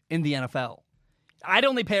in the NFL. I'd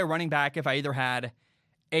only pay a running back if I either had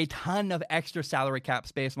a ton of extra salary cap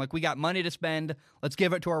space. I'm like, we got money to spend. Let's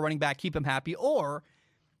give it to our running back, keep him happy. Or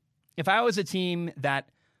if I was a team that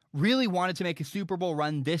really wanted to make a Super Bowl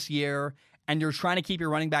run this year and you're trying to keep your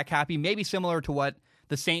running back happy, maybe similar to what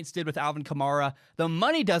the Saints did with Alvin Kamara. The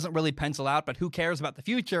money doesn't really pencil out, but who cares about the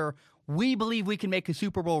future? We believe we can make a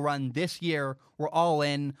Super Bowl run this year. We're all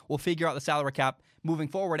in. We'll figure out the salary cap moving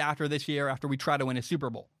forward after this year, after we try to win a Super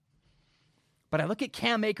Bowl. But I look at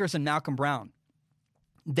Cam Akers and Malcolm Brown.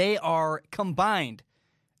 They are combined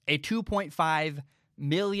a $2.5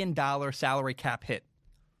 million salary cap hit.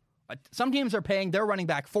 Some teams are paying their running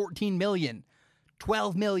back $14 million,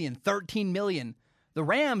 $12 million, $13 million. The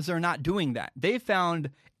Rams are not doing that. They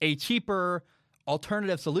found a cheaper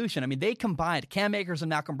alternative solution. I mean, they combined, Cam Akers and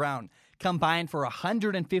Malcolm Brown combined for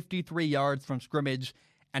 153 yards from scrimmage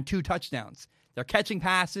and 2 touchdowns. They're catching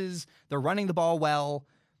passes. They're running the ball well.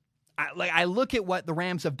 I look at what the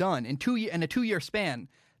Rams have done in a 2-year span.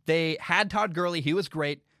 They had Todd Gurley. He was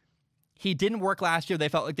great. He didn't work last year. They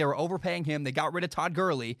felt like they were overpaying him. They got rid of Todd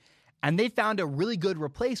Gurley, and they found a really good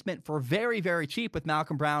replacement for very, very cheap with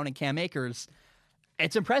Malcolm Brown and Cam Akers.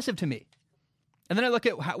 It's impressive to me. And then I look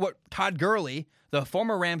at what Todd Gurley, the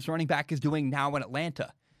former Rams running back, is doing now in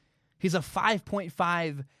Atlanta. He's a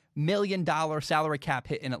 $5.5 million salary cap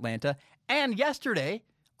hit in Atlanta. And yesterday,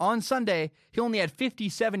 on Sunday, he only had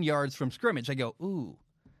 57 yards from scrimmage. I go, ooh.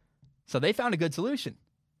 So they found a good solution.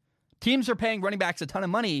 Teams are paying running backs a ton of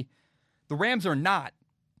money. The Rams are not.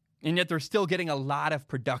 And yet they're still getting a lot of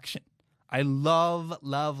production. I love,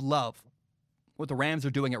 love, love what the Rams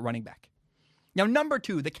are doing at running back. Now, number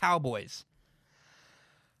 2, the Cowboys.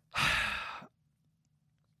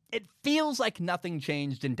 It feels like nothing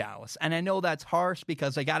changed in Dallas. And I know that's harsh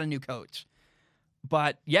because they got a new coach.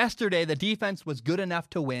 But yesterday, the defense was good enough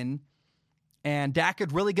to win. And Dak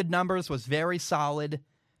had really good numbers, was very solid.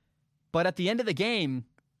 But at the end of the game,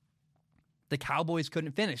 the Cowboys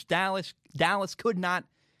couldn't finish. Dallas could not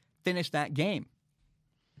finish that game.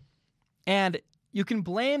 And you can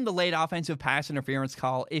blame the late offensive pass interference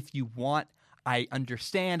call if you want. I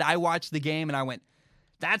understand. I watched the game and I went,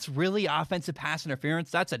 that's really offensive pass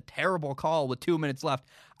interference. That's a terrible call with 2 minutes left.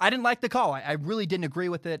 I didn't like the call. I really didn't agree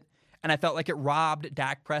with it. And I felt like it robbed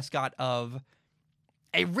Dak Prescott of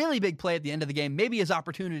a really big play at the end of the game. Maybe his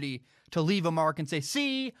opportunity to leave a mark and say,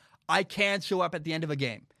 see, I can show up at the end of a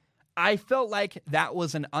game. I felt like that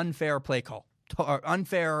was an unfair play call, or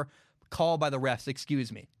unfair call by the refs,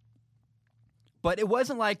 excuse me. But it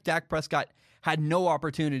wasn't like Dak Prescott had no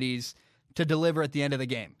opportunities to deliver at the end of the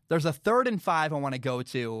game. There's a 3rd and 5 I want to go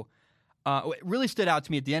to. It really stood out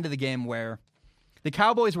to me at the end of the game where the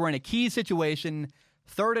Cowboys were in a key situation,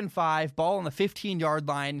 3rd and 5, ball on the 15-yard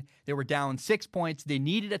line. They were down 6 points. They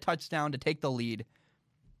needed a touchdown to take the lead.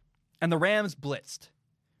 And the Rams blitzed.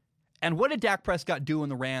 And what did Dak Prescott do when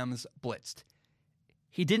the Rams blitzed?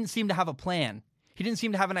 He didn't seem to have a plan. He didn't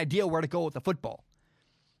seem to have an idea where to go with the football.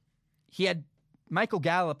 He had Michael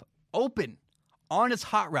Gallup open on his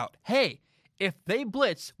hot route. Hey, if they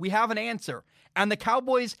blitz, we have an answer. And the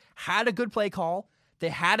Cowboys had a good play call. They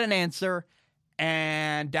had an answer.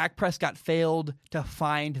 And Dak Prescott failed to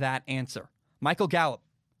find that answer. Michael Gallup,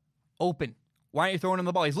 open. Why aren't you throwing him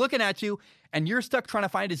the ball? He's looking at you, and you're stuck trying to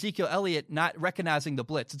find Ezekiel Elliott, not recognizing the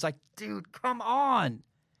blitz. It's like, dude, come on.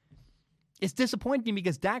 It's disappointing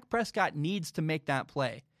because Dak Prescott needs to make that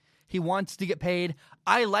play. He wants to get paid.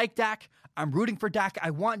 I like Dak. I'm rooting for Dak. I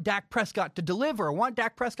want Dak Prescott to deliver. I want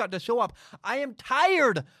Dak Prescott to show up. I am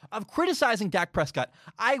tired of criticizing Dak Prescott.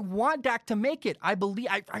 I want Dak to make it. I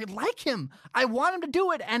like him. I want him to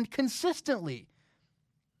do it, and consistently.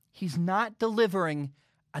 He's not delivering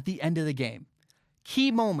at the end of the game.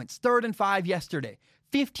 Key moments, 3rd and 5 yesterday,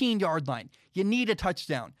 15-yard line. You need a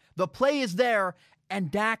touchdown. The play is there,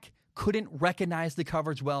 and Dak couldn't recognize the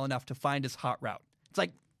coverage well enough to find his hot route. It's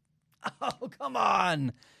like, oh, come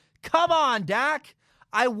on. Come on, Dak.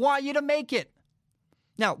 I want you to make it.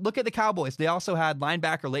 Now, look at the Cowboys. They also had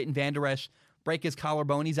linebacker Leighton Vander Esch break his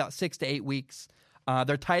collarbone. He's out 6 to 8 weeks.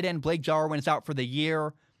 Their tight end, Blake Jarwin, is out for the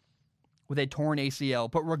year with a torn ACL.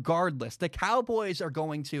 But regardless, the Cowboys are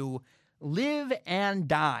going to live and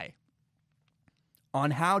die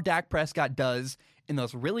on how Dak Prescott does in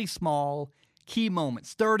those really small key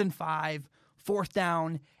moments. 3rd and 5, 4th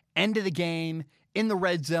down, end of the game, in the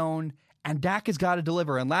red zone, and Dak has got to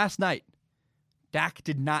deliver. And last night, Dak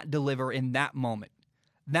did not deliver in that moment.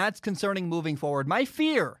 That's concerning moving forward. My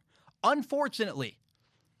fear, unfortunately,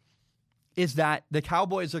 is that the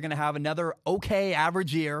Cowboys are going to have another okay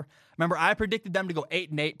average year. Remember, I predicted them to go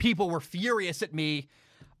 8-8. People were furious at me.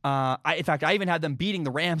 In fact, I even had them beating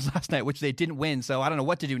the Rams last night, which they didn't win, so I don't know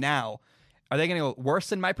what to do now. Are they going to go worse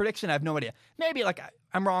than my prediction? I have no idea. Maybe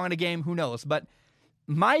I'm wrong in a game. Who knows? But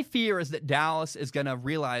my fear is that Dallas is going to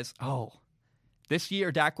realize, oh, this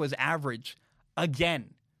year Dak was average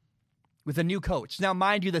again with a new coach. Now,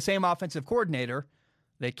 mind you, the same offensive coordinator.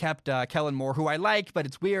 They kept Kellen Moore, who I like, but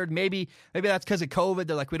it's weird. Maybe that's because of COVID.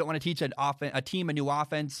 They're like, we don't want to teach a team a new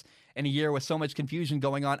offense in a year with so much confusion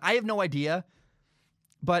going on. I have no idea,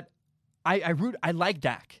 but I like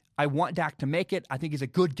Dak. I want Dak to make it. I think he's a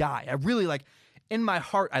good guy. I really like, in my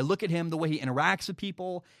heart, I look at him, the way he interacts with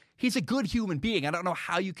people. He's a good human being. I don't know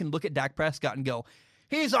how you can look at Dak Prescott and go,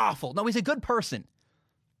 he's awful. No, he's a good person.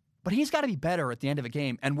 But he's got to be better at the end of a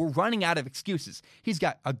game, and we're running out of excuses. He's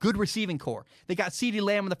got a good receiving core. They got CeeDee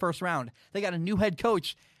Lamb in the first round. They got a new head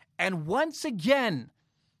coach. And once again,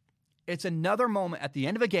 it's another moment at the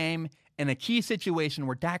end of a game in a key situation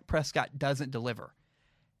where Dak Prescott doesn't deliver.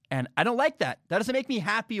 And I don't like that. That doesn't make me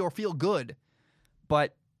happy or feel good.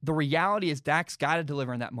 But the reality is Dak's got to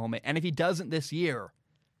deliver in that moment. And if he doesn't this year,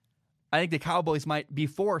 I think the Cowboys might be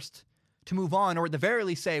forced to move on, or at the very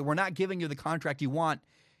least say, we're not giving you the contract you want.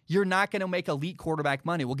 You're not going to make elite quarterback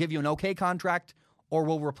money. We'll give you an okay contract, or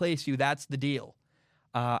we'll replace you. That's the deal.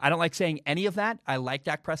 I don't like saying any of that. I like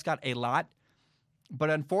Dak Prescott a lot. But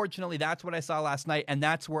unfortunately, that's what I saw last night, and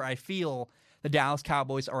that's where I feel the Dallas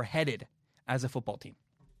Cowboys are headed as a football team.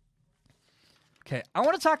 Okay, I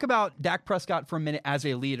want to talk about Dak Prescott for a minute as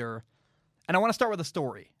a leader, and I want to start with a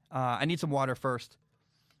story. I need some water first.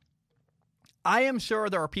 I am sure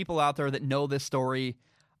there are people out there that know this story.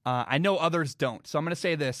 I know others don't. So I'm going to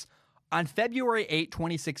say this. On February 8,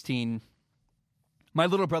 2016, my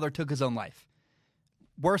little brother took his own life.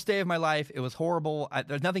 Worst day of my life. It was horrible.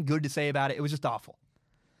 There's nothing good to say about it. It was just awful.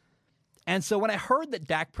 And so when I heard that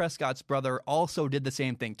Dak Prescott's brother also did the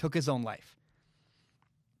same thing, took his own life,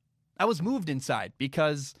 I was moved inside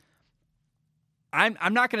because I'm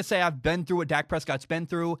not going to say I've been through what Dak Prescott's been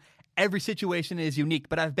through. Every situation is unique,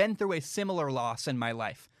 but I've been through a similar loss in my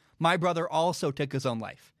life. My brother also took his own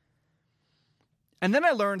life. And then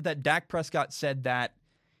I learned that Dak Prescott said that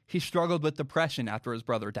he struggled with depression after his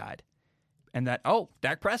brother died. And that,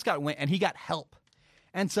 Dak Prescott went and he got help.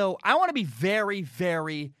 And so I want to be very,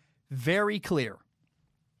 very, very clear.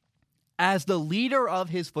 As the leader of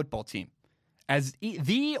his football team, as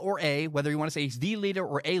the or a, whether you want to say he's the leader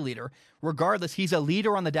or a leader, regardless, he's a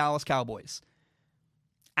leader on the Dallas Cowboys.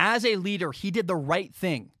 As a leader, he did the right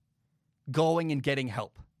thing going and getting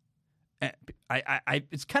help.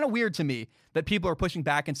 It's kind of weird to me that people are pushing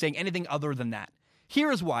back and saying anything other than that.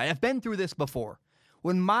 Here's why. I've been through this before.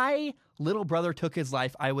 When my little brother took his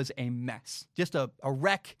life, I was a mess. Just a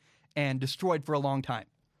wreck and destroyed for a long time.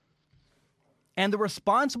 And the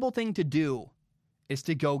responsible thing to do is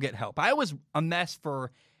to go get help. I was a mess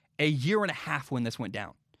for a year and a half when this went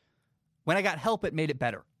down. When I got help, it made it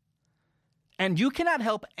better. And you cannot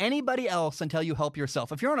help anybody else until you help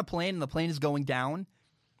yourself. If you're on a plane and the plane is going down,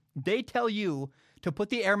 they tell you to put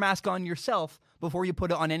the air mask on yourself before you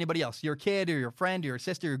put it on anybody else, your kid or your friend or your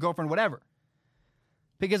sister, your girlfriend, whatever.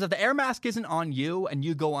 Because if the air mask isn't on you and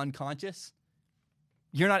you go unconscious,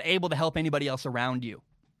 you're not able to help anybody else around you.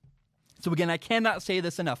 So again, I cannot say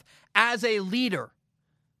this enough. As a leader,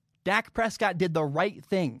 Dak Prescott did the right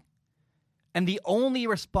thing. And the only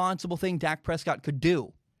responsible thing Dak Prescott could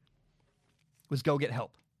do was go get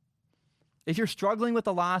help. If you're struggling with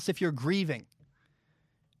a loss, if you're grieving,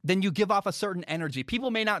 then you give off a certain energy.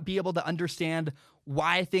 People may not be able to understand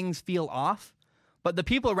why things feel off, but the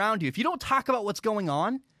people around you, if you don't talk about what's going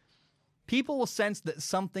on, people will sense that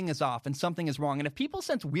something is off and something is wrong. And if people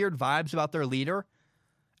sense weird vibes about their leader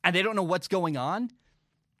and they don't know what's going on,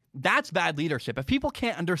 that's bad leadership. If people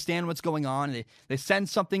can't understand what's going on, they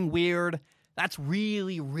sense something weird, that's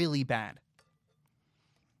really, really bad.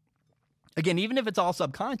 Again, even if it's all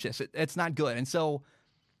subconscious, it's not good. And so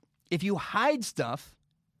if you hide stuff,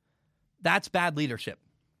 that's bad leadership.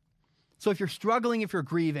 So if you're struggling, if you're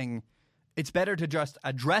grieving, it's better to just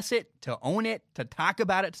address it, to own it, to talk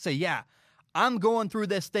about it, to say, yeah, I'm going through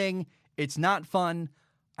this thing. It's not fun.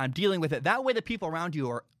 I'm dealing with it. That way the people around you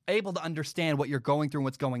are able to understand what you're going through and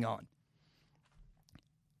what's going on.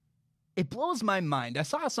 It blows my mind. I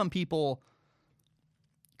saw some people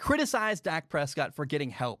criticize Dak Prescott for getting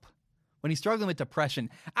help when he's struggling with depression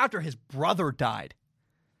after his brother died.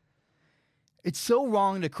 It's so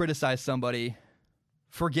wrong to criticize somebody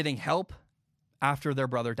for getting help after their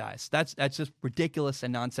brother dies. That's just ridiculous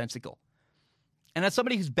and nonsensical. And as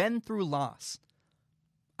somebody who's been through loss,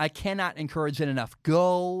 I cannot encourage it enough.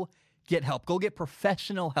 Go get help. Go get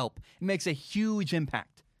professional help. It makes a huge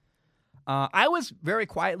impact. I was very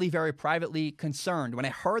quietly, very privately concerned when I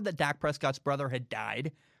heard that Dak Prescott's brother had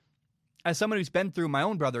died. As someone who's been through my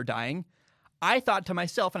own brother dying, I thought to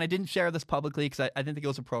myself, and I didn't share this publicly because I didn't think it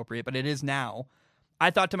was appropriate, but it is now.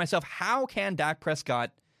 I thought to myself, how can Dak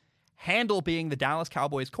Prescott handle being the Dallas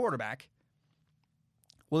Cowboys quarterback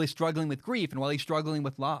while he's struggling with grief and while he's struggling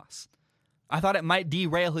with loss? I thought it might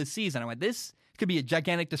derail his season. I went, this could be a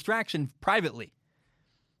gigantic distraction privately.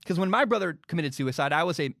 Because when my brother committed suicide, I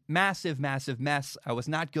was a massive, massive mess. I was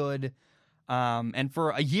not good. And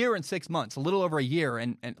for a year and 6 months, a little over a year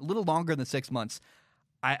and a little longer than 6 months,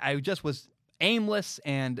 I just was aimless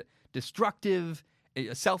and destructive,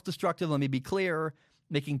 self-destructive, let me be clear,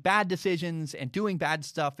 making bad decisions and doing bad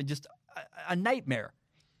stuff and just a nightmare.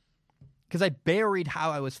 Because I buried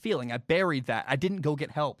how I was feeling. I buried that. I didn't go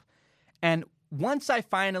get help. And once I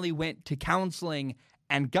finally went to counseling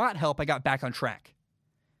and got help, I got back on track.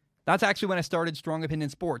 That's actually when I started Strong Opinion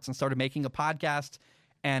Sports and started making a podcast.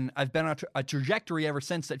 And I've been on a trajectory ever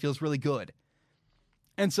since that feels really good.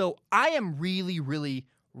 And so I am really, really,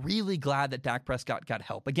 really glad that Dak Prescott got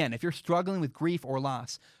help. Again, if you're struggling with grief or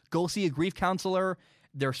loss, go see a grief counselor.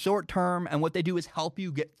 They're short term, and what they do is help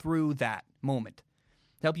you get through that moment,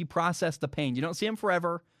 help you process the pain. You don't see them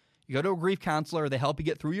forever. You go to a grief counselor. They help you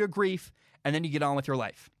get through your grief, and then you get on with your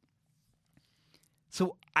life.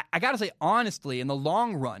 So I got to say, honestly, in the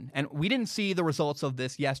long run, and we didn't see the results of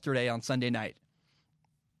this yesterday on Sunday night,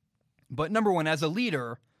 but number one, as a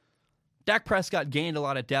leader, Dak Prescott gained a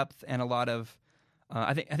lot of depth and a lot of,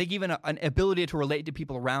 I think even an ability to relate to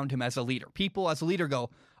people around him as a leader. People as a leader go,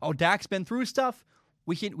 oh, Dak's been through stuff.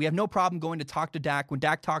 We have no problem going to talk to Dak. When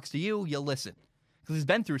Dak talks to you, you'll listen because he's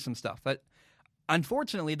been through some stuff. But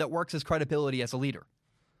unfortunately, that works as credibility as a leader.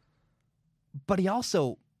 But he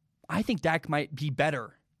also, I think Dak might be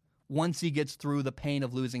better once he gets through the pain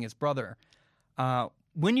of losing his brother.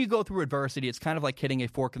 When you go through adversity, it's kind of like hitting a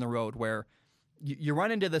fork in the road where you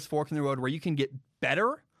run into this fork in the road where you can get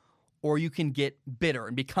better or you can get bitter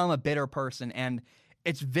and become a bitter person. And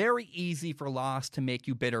it's very easy for loss to make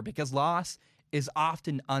you bitter because loss is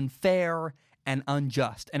often unfair and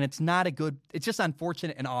unjust. And it's just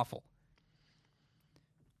unfortunate and awful.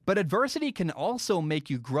 But adversity can also make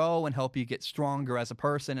you grow and help you get stronger as a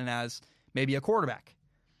person and as maybe a quarterback.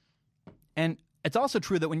 And it's also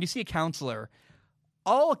true that when you see a counselor,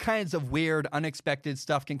 all kinds of weird, unexpected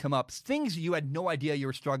stuff can come up. Things you had no idea you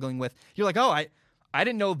were struggling with. You're like, oh, I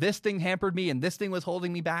didn't know this thing hampered me and this thing was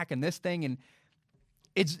holding me back and this thing. And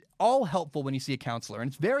it's all helpful when you see a counselor. And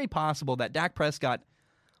it's very possible that Dak Prescott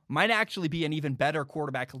might actually be an even better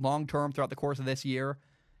quarterback long-term throughout the course of this year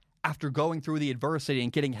after going through the adversity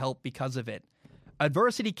and getting help because of it.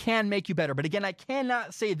 Adversity can make you better. But again, I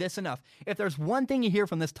cannot say this enough. If there's one thing you hear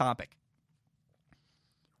from this topic,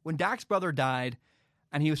 when Dak's brother died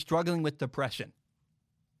and he was struggling with depression,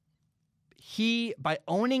 by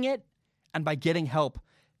owning it and by getting help,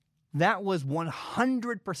 that was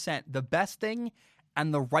 100% the best thing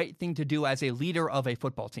and the right thing to do as a leader of a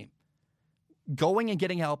football team. Going and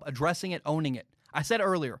getting help, addressing it, owning it. I said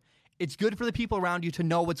earlier, it's good for the people around you to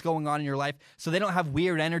know what's going on in your life so they don't have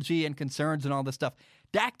weird energy and concerns and all this stuff.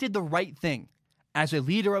 Dak did the right thing as a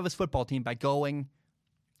leader of his football team by going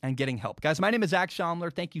and getting help. Guys, my name is Zach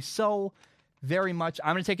Schomler. Thank you so very much.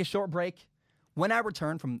 I'm going to take a short break. When I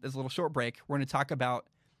return from this little short break, we're going to talk about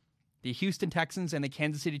the Houston Texans and the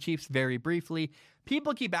Kansas City Chiefs very briefly.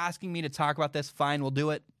 People keep asking me to talk about this. Fine, we'll do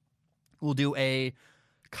it. We'll do a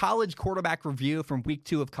college quarterback review from week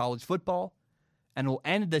 2 of college football, and we'll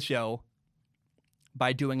end the show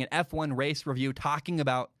by doing an F1 race review talking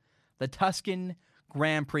about the Tuscan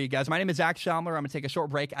Grand Prix. Guys, my name is Zach Schomler. I'm going to take a short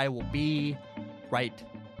break. I will be right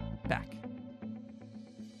back.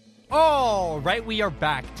 All right, we are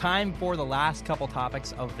back. Time for the last couple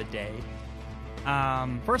topics of the day.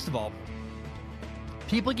 First of all,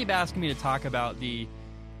 people keep asking me to talk about the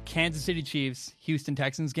Kansas City Chiefs Houston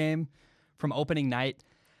Texans game from opening night.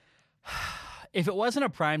 If it wasn't a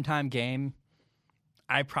primetime game,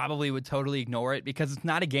 I probably would totally ignore it because it's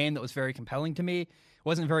not a game that was very compelling to me. It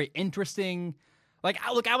wasn't very interesting.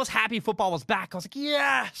 I was happy football was back. I was like,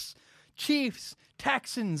 yes, Chiefs,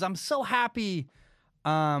 Texans, I'm so happy.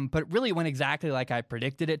 But it really went exactly like I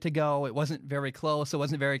predicted it to go. It wasn't very close. It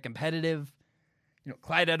wasn't very competitive.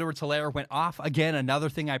 Clyde Edwards-Helaire went off again, another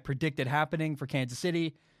thing I predicted happening for Kansas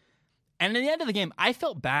City. And at the end of the game, I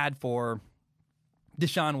felt bad for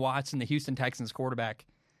Deshaun Watson, the Houston Texans quarterback.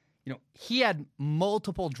 He had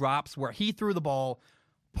multiple drops where he threw the ball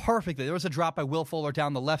perfectly. There was a drop by Will Fuller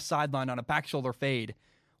down the left sideline on a back shoulder fade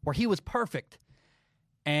where he was perfect.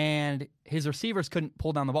 And his receivers couldn't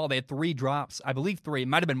pull down the ball. They had 3 drops, I believe 3,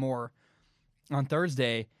 might have been more, on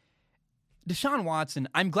Thursday. Deshaun Watson,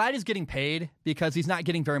 I'm glad he's getting paid because he's not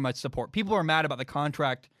getting very much support. People are mad about the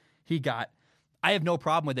contract he got. I have no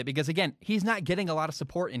problem with it because, again, he's not getting a lot of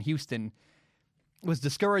support in Houston. It was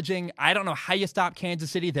discouraging. I don't know how you stop Kansas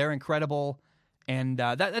City. They're incredible. And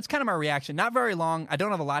that's kind of my reaction. Not very long. I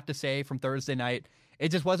don't have a lot to say from Thursday night. It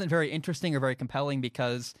just wasn't very interesting or very compelling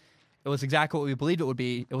because it was exactly what we believed it would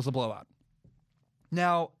be. It was a blowout.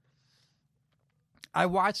 Now, I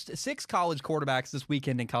watched 6 college quarterbacks this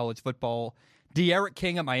weekend in college football. De'Aaron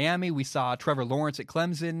King at Miami. We saw Trevor Lawrence at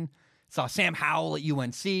Clemson. Saw Sam Howell at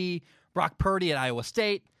UNC. Brock Purdy at Iowa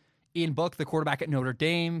State. Ian Book, the quarterback at Notre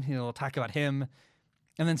Dame. We'll talk about him.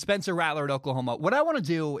 And then Spencer Rattler at Oklahoma. What I want to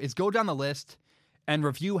do is go down the list and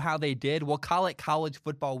review how they did. We'll call it College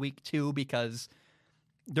Football Week 2 because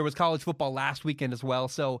there was college football last weekend as well.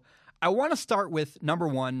 So I want to start with number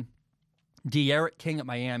 1, De'Aaron King at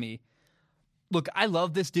Miami. Look, I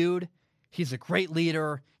love this dude. He's a great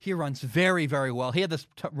leader. He runs very, very well. He had this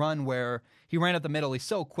run where he ran up the middle. He's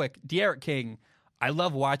so quick. De'Aaron King, I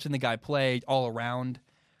love watching the guy play all around.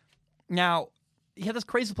 Now, he had this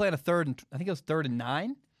crazy play on I think it was 3rd and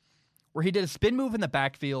 9, where he did a spin move in the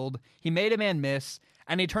backfield. He made a man miss,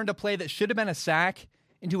 and he turned a play that should have been a sack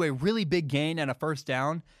into a really big gain and a first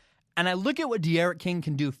down. And I look at what De'Aaron King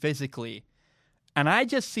can do physically, and I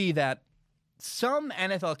just see that some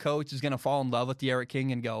NFL coach is going to fall in love with De'Aaron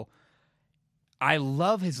King and go, I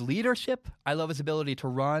love his leadership. I love his ability to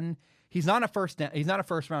run. He's not a first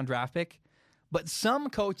round draft pick, but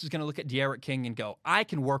some coach is going to look at De'Aaron King and go, I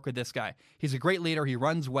can work with this guy. He's a great leader. He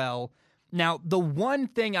runs well. Now, the one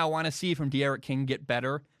thing I want to see from De'Aaron King get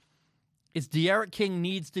better is De'Aaron King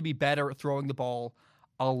needs to be better at throwing the ball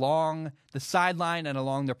along the sideline and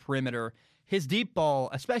along the perimeter. His deep ball,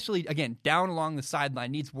 especially, again, down along the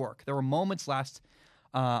sideline, needs work. There were moments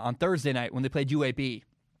on Thursday night when they played UAB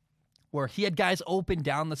where he had guys open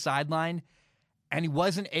down the sideline and he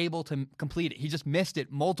wasn't able to complete it. He just missed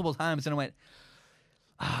it multiple times and I went,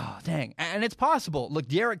 oh, dang. And it's possible. Look,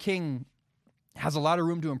 De'Aaron King has a lot of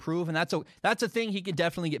room to improve, and that's a thing he can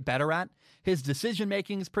definitely get better at. His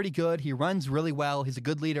decision-making is pretty good. He runs really well. He's a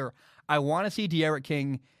good leader. I want to see De'Aaron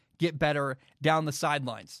King get better down the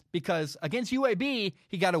sidelines because against UAB,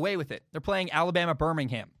 he got away with it. They're playing Alabama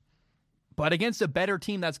Birmingham. But against a better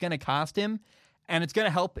team, that's going to cost him, and it's going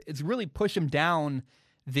to help. It's really push him down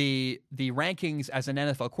the rankings as an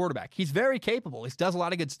NFL quarterback. He's very capable. He does a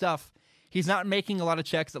lot of good stuff. He's not making a lot of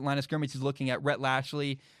checks at line of scrimmage. He's looking at Rhett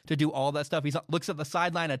Lashley to do all that stuff. He looks at the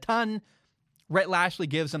sideline a ton, Rhett Lashley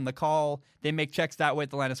gives him the call. They make checks that way at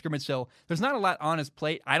the line of scrimmage. So there's not a lot on his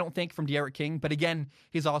plate, I don't think, from D'Eriq King. But again,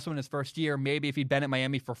 he's also in his first year. Maybe if he'd been at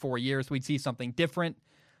Miami for 4 years, we'd see something different.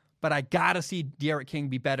 But I got to see D'Eriq King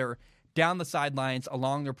be better down the sidelines,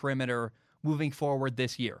 along the perimeter, moving forward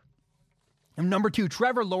this year. And number 2,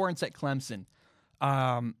 Trevor Lawrence at Clemson.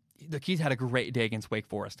 He's had a great day against Wake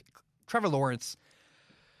Forest. Trevor Lawrence,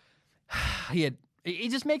 he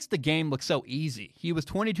just makes the game look so easy. He was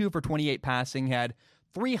 22 for 28 passing, had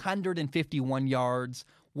 351 yards,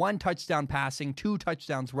 1 touchdown passing, 2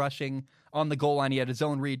 touchdowns rushing on the goal line. He had his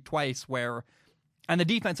own read twice and the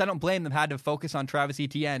defense, I don't blame them, had to focus on Travis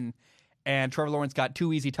Etienne, and Trevor Lawrence got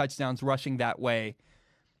 2 easy touchdowns rushing that way.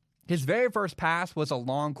 His very first pass was a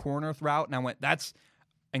long corner route, and I went, that's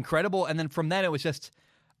incredible. And then from then, it was just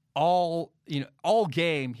all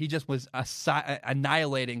game, he just was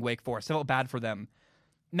annihilating Wake Forest. I felt bad for them.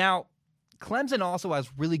 Now, Clemson also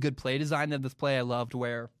has really good play design in this play I loved,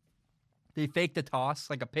 where they faked a toss,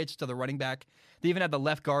 like a pitch to the running back. They even had the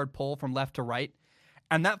left guard pull from left to right.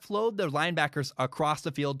 And that flowed the linebackers across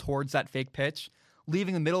the field towards that fake pitch,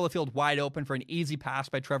 leaving the middle of the field wide open for an easy pass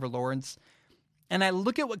by Trevor Lawrence. And I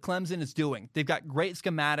look at what Clemson is doing. They've got great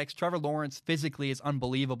schematics. Trevor Lawrence physically is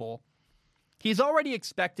unbelievable. He's already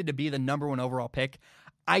expected to be the number 1 overall pick.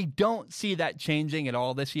 I don't see that changing at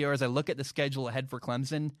all this year as I look at the schedule ahead for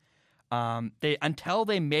Clemson. Until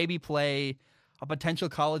they maybe play a potential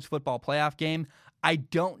college football playoff game, I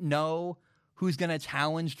don't know who's going to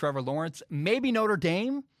challenge Trevor Lawrence. Maybe Notre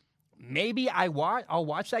Dame. Maybe I'll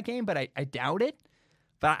watch that game, but I doubt it.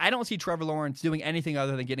 But I don't see Trevor Lawrence doing anything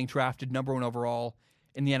other than getting drafted number 1 overall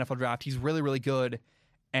in the NFL draft. He's really, really good,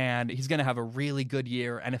 and he's going to have a really good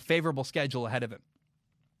year and a favorable schedule ahead of him.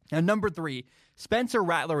 And number 3, Spencer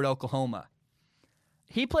Rattler at Oklahoma.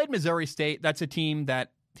 He played Missouri State. That's a team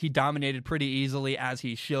that he dominated pretty easily, as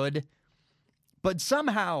he should. But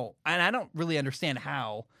somehow, and I don't really understand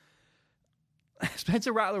how,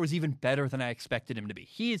 Spencer Rattler was even better than I expected him to be.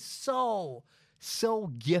 He is so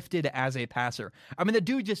gifted as a passer. I mean, the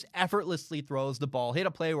dude just effortlessly throws the ball. He had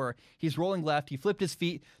a play where he's rolling left, he flipped his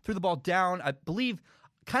feet, threw the ball down, I believe,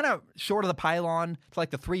 kind of short of the pylon to like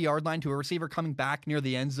the 3-yard line to a receiver coming back near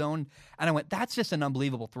the end zone. And I went, that's just an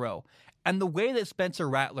unbelievable throw. And the way that Spencer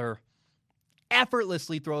Rattler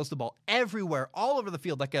effortlessly throws the ball everywhere, all over the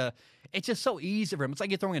field, it's just so easy for him. It's like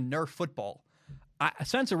you're throwing a Nerf football.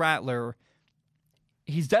 Spencer Rattler,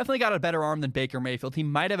 he's definitely got a better arm than Baker Mayfield. He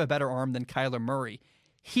might have a better arm than Kyler Murray.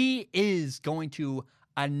 He is going to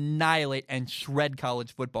annihilate and shred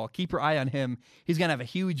college football. Keep your eye on him. He's going to have a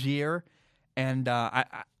huge year. And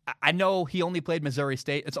I know he only played Missouri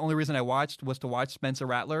State. It's the only reason I watched was to watch Spencer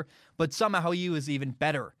Rattler. But somehow he was even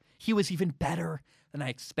better. He was even better than I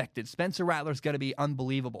expected. Spencer Rattler's going to be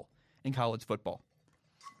unbelievable in college football.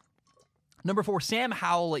 Number 4, Sam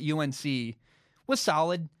Howell at UNC was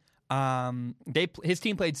solid. His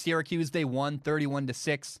team played Syracuse. They won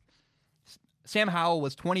 31-6. Sam Howell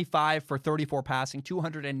was 25 for 34 passing,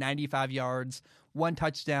 295 yards, 1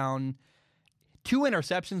 touchdown, 2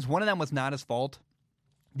 interceptions. One of them was not his fault.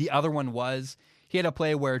 The other one was. He had a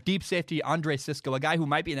play where deep safety Andre Sisco, a guy who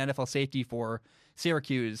might be an NFL safety for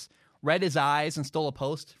Syracuse, read his eyes and stole a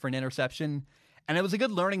post for an interception. And it was a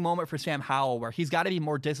good learning moment for Sam Howell, where he's got to be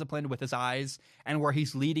more disciplined with his eyes and where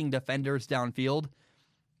he's leading defenders downfield.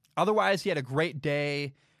 Otherwise, he had a great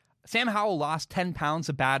day. Sam Howell lost 10 pounds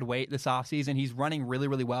of bad weight this offseason. He's running really,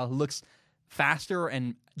 really well. He looks faster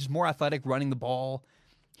and just more athletic running the ball.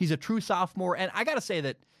 He's a true sophomore. And I got to say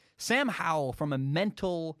that Sam Howell, from a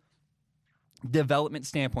mental development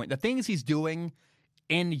standpoint, the things he's doing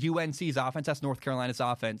in UNC's offense, that's North Carolina's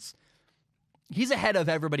offense, he's ahead of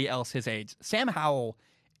everybody else his age. Sam Howell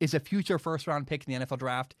is a future first-round pick in the NFL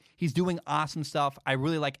draft. He's doing awesome stuff. I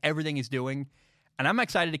really like everything he's doing. And I'm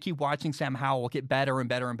excited to keep watching Sam Howell get better and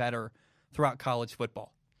better and better throughout college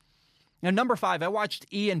football. Now, number 5, I watched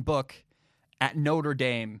Ian Book at Notre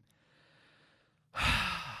Dame.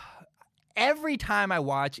 Every time I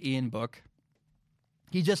watch Ian Book,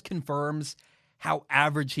 he just confirms how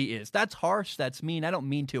average he is. That's harsh. That's mean. I don't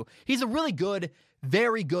mean to. He's a really good,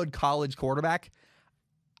 very good college quarterback.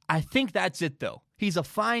 I think that's it, though. He's a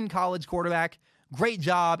fine college quarterback. Great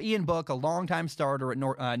job. Ian Book, a longtime starter at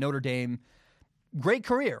Notre Dame. Great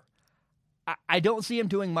career. I don't see him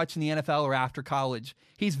doing much in the NFL or after college.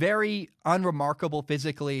 He's very unremarkable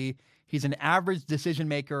physically. He's an average decision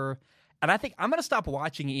maker. And I think I'm going to stop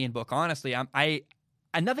watching Ian Book, honestly. I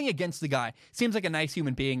nothing against the guy. Seems like a nice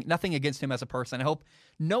human being. Nothing against him as a person.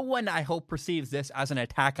 No one perceives this as an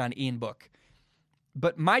attack on Ian Book.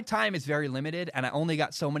 But my time is very limited, and I only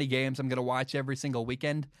got so many games I'm going to watch every single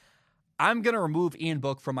weekend. I'm going to remove Ian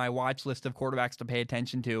Book from my watch list of quarterbacks to pay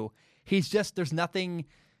attention to. There's nothing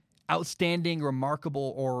outstanding,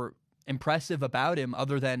 remarkable, or impressive about him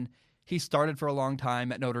other than he started for a long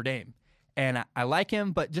time at Notre Dame. And I like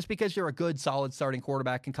him, but just because you're a good, solid starting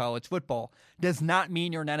quarterback in college football does not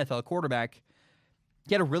mean you're an NFL quarterback.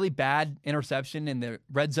 He had a really bad interception in the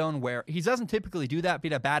red zone where he doesn't typically do that, but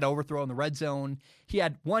he had a bad overthrow in the red zone. He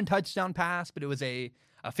had one touchdown pass, but it was a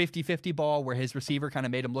 50-50 ball where his receiver kind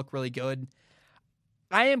of made him look really good.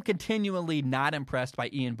 I am continually not impressed by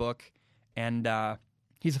Ian Book, and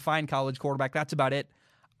he's a fine college quarterback. That's about it.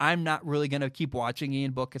 I'm not really going to keep watching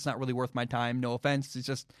Ian Book. It's not really worth my time. No offense. It's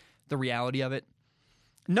just the reality of it.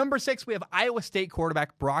 Number 6, we have Iowa State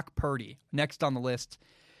quarterback Brock Purdy next on the list.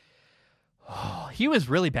 Oh, he was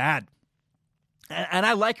really bad. And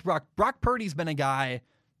I like Brock. Brock Purdy's been a guy,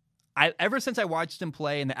 ever since I watched him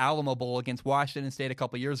play in the Alamo Bowl against Washington State a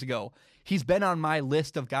couple years ago, he's been on my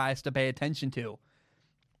list of guys to pay attention to.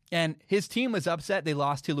 And his team was upset. They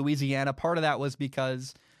lost to Louisiana. Part of that was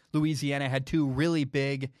because Louisiana had 2 really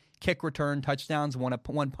big kick return touchdowns, one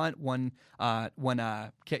punt, one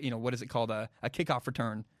what is it called, a kickoff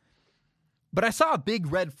return. But I saw a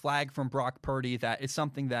big red flag from Brock Purdy that is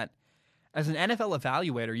something that, as an NFL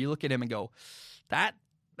evaluator, you look at him and go,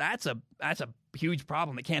 that's a huge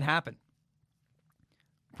problem. It can't happen.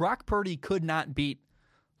 Brock Purdy could not beat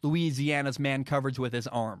Louisiana's man coverage with his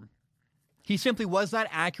arm. He simply was not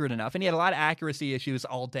accurate enough, and he had a lot of accuracy issues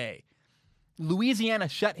all day. Louisiana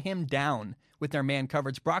shut him down with their man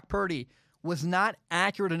coverage. Brock Purdy was not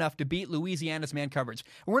accurate enough to beat Louisiana's man coverage.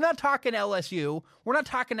 We're not talking LSU. We're not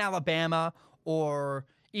talking Alabama or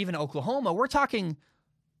even Oklahoma. We're talking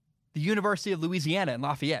the University of Louisiana in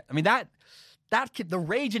Lafayette. I mean, the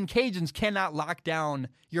Ragin' Cajuns cannot lock down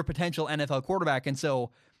your potential NFL quarterback. And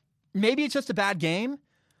so maybe it's just a bad game,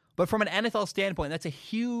 but from an NFL standpoint, that's a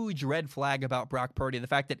huge red flag about Brock Purdy. The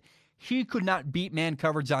fact that he could not beat man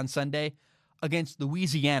coverage on Sunday against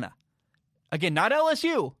Louisiana. Again, not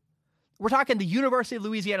LSU. We're talking the University of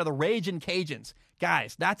Louisiana, the Ragin' Cajuns.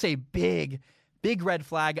 Guys, that's a big, big red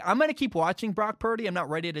flag. I'm going to keep watching Brock Purdy. I'm not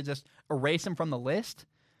ready to just erase him from the list.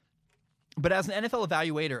 But as an NFL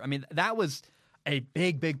evaluator, I mean, that was a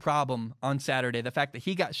big, big problem on Saturday. The fact that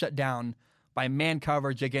he got shut down by man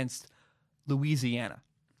coverage against Louisiana.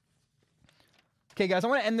 Okay, guys, I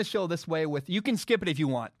want to end the show this way with, you can skip it if you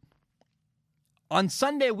want. On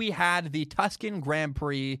Sunday, we had the Tuscan Grand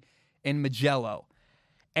Prix in Mugello.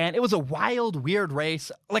 And it was a wild, weird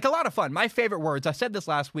race. Like, a lot of fun. My favorite words. I said this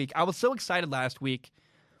last week. I was so excited last week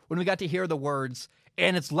when we got to hear the words,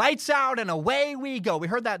 and it's lights out and away we go. We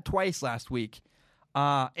heard that twice last week.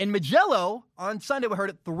 In Mugello, on Sunday, we heard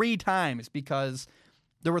it 3 times because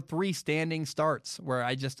there were 3 standing starts where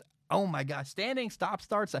oh my gosh, standing stop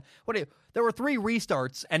starts. There were 3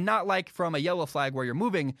 restarts, and not like from a yellow flag where you're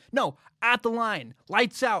moving. No, at the line,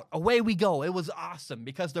 lights out, away we go. It was awesome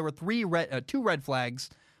because there were 2 red flags,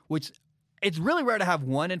 which it's really rare to have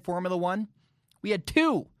 1 in Formula 1. We had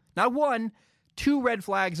 2, not 1, 2 red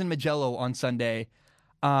flags in Mugello on Sunday.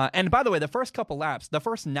 And by the way, the first couple laps, the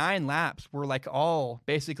first 9 laps were like all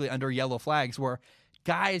basically under yellow flags where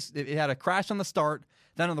guys, it had a crash on the start,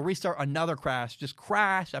 then on the restart, another crash, just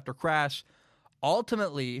crash after crash.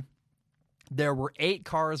 Ultimately, there were 8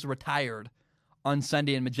 cars retired on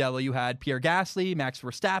Sunday in Mugello. You had Pierre Gasly, Max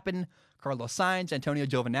Verstappen, Carlos Sainz, Antonio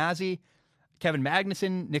Giovinazzi, Kevin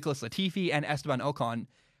Magnussen, Nicholas Latifi, and Esteban Ocon.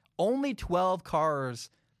 Only 12 cars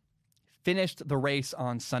finished the race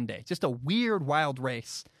on Sunday. Just a weird, wild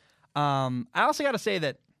race. I also got to say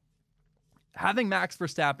that having Max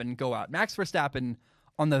Verstappen go out, Max Verstappen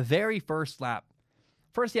on the very first lap,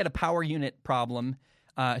 first he had a power unit problem,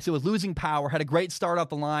 so he was losing power, had a great start off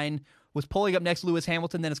the line, was pulling up next to Lewis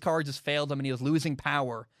Hamilton, then his car just failed him and he was losing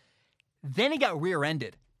power. Then he got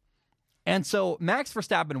rear-ended. And so Max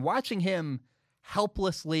Verstappen, watching him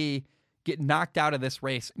helplessly get knocked out of this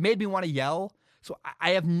race, made me want to yell. So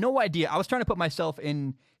I have no idea. I was trying to put myself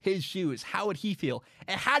in his shoes. How would he feel?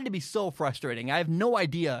 It had to be so frustrating. I have no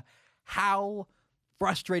idea how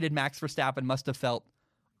frustrated Max Verstappen must have felt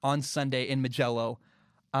on Sunday in Mugello.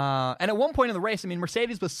 And at one point in the race, I mean,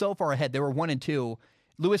 Mercedes was so far ahead. They were 1 and 2.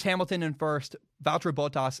 Lewis Hamilton in first, Valtteri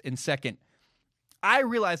Bottas in second. I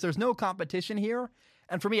realized there's no competition here.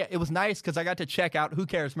 And for me, it was nice because I got to check out, who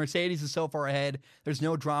cares? Mercedes is so far ahead. There's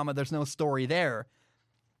no drama. There's no story there.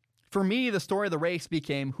 For me, the story of the race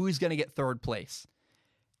became who's going to get third place.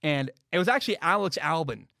 And it was actually Alex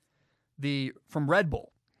Albon, from Red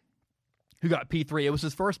Bull, who got P3. It was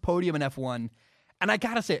his first podium in F1. And I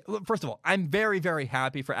got to say, first of all, I'm very, very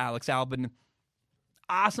happy for Alex Albon.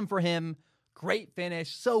 Awesome for him. Great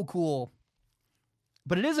finish. So cool.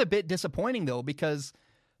 But it is a bit disappointing, though, because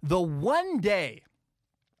the one day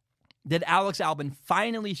that Alex Albon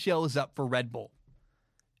finally shows up for Red Bull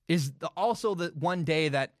is also the one day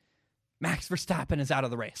that Max Verstappen is out of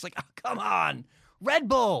the race. Like, oh, come on, Red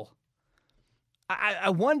Bull. I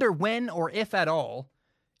wonder when or if at all,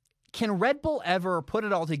 can Red Bull ever put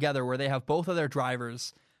it all together where they have both of their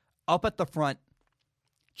drivers up at the front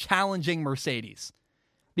challenging Mercedes?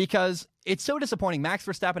 Because it's so disappointing. Max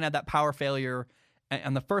Verstappen had that power failure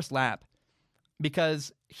on the first lap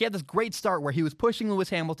because he had this great start where he was pushing Lewis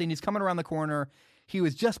Hamilton. He's coming around the corner. He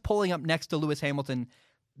was just pulling up next to Lewis Hamilton.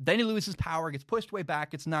 Then he loses power, gets pushed way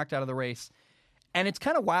back, gets knocked out of the race. And it's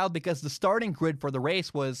kind of wild because the starting grid for the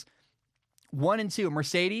race was 1 and 2,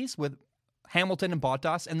 Mercedes with Hamilton and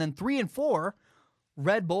Bottas, and then 3 and 4,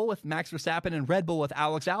 Red Bull with Max Verstappen and Red Bull with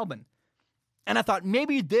Alex Albon. And I thought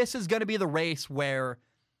maybe this is going to be the race where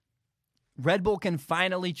Red Bull can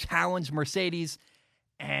finally challenge Mercedes,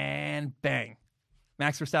 and bang,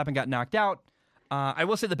 Max Verstappen got knocked out. I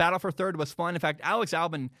will say the battle for third was fun. In fact, Alex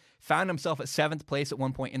Albon found himself at 7th place at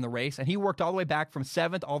one point in the race, and he worked all the way back from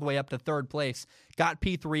 7th all the way up to 3rd place, got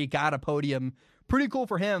P3, got a podium. Pretty cool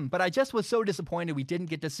for him, but I just was so disappointed we didn't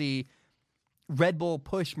get to see Red Bull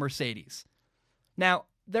push Mercedes. Now,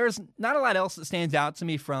 there's not a lot else that stands out to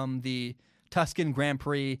me from the Tuscan Grand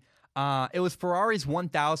Prix. It was Ferrari's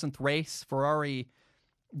 1,000th race. Ferrari,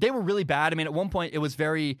 they were really bad. I mean, at one point, it was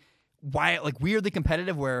very weirdly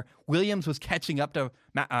competitive where Williams was catching up to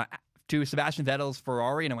Sebastian Vettel's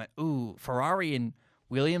Ferrari, and I went, ooh, Ferrari and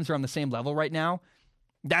Williams are on the same level right now.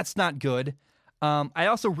 That's not good. I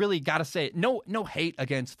also really got to say, no hate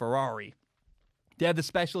against Ferrari. They had the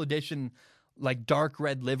special edition, like dark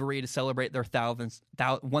red livery to celebrate their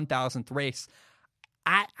 1,000th race.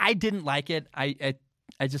 I didn't like it. I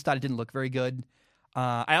just thought it didn't look very good.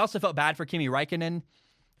 I also felt bad for Kimi Räikkönen.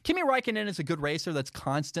 Kimi Räikkönen is a good racer that's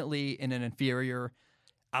constantly in an inferior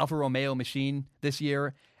Alfa Romeo machine this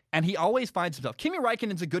year, and he always finds himself. Kimi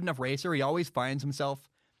Räikkönen's a good enough racer. He always finds himself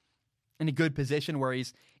in a good position where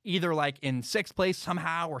he's either like in 6th place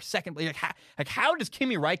somehow or 2nd place. Like how does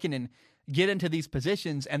Kimi Räikkönen get into these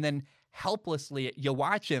positions and then helplessly you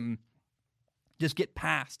watch him just get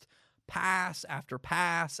pass after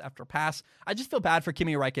pass after pass? I just feel bad for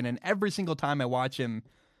Kimi Räikkönen every single time I watch him.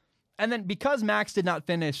 And then because Max did not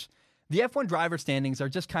finish, the F1 driver standings are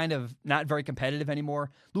just kind of not very competitive anymore.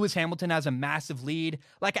 Lewis Hamilton has a massive lead.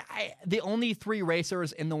 The only 3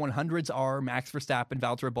 racers in the 100s are Max Verstappen,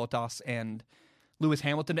 Valtteri Bottas, and Lewis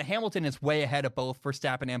Hamilton. Hamilton is way ahead of both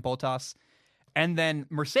Verstappen and Bottas. And then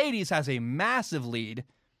Mercedes has a massive lead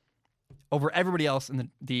over everybody else in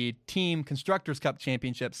the Team Constructors' Cup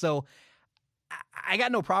Championship. So I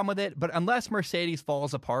got no problem with it, but unless Mercedes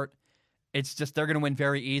falls apart, it's just they're going to win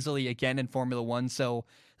very easily again in Formula One. So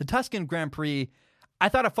the Tuscan Grand Prix, I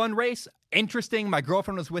thought a fun race, interesting. My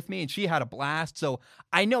girlfriend was with me and she had a blast. So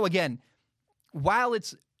I know, again, while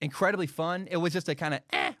it's incredibly fun, it was just a kind of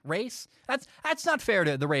race. That's not fair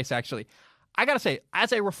to the race, actually. I got to say,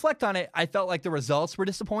 as I reflect on it, I felt like the results were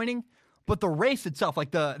disappointing, but the race itself,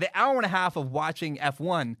 like the hour and a half of watching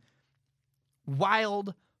F1,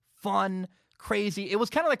 wild, fun, crazy. It was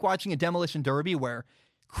kind of like watching a demolition derby where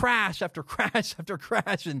crash after crash after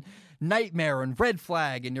crash and nightmare and red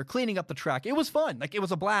flag and you're cleaning up the track. It was fun. Like, it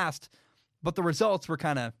was a blast, but the results were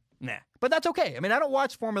kind of nah. But that's okay. I mean, I don't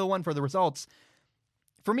watch Formula One for the results.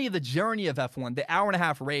 For me, the journey of F1, the hour and a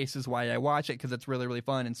half race is why I watch it, because it's really, really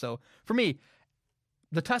fun. And so for me,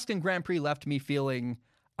 the Tuscan Grand Prix left me feeling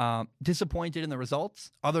disappointed in the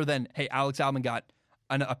results, other than, hey, Alex Albon got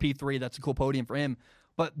a P3. That's a cool podium for him.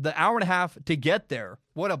 But the hour and a half to get there,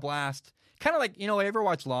 what a blast. Kind of like, I ever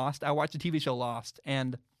watched Lost? I watched the TV show Lost.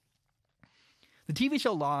 And the TV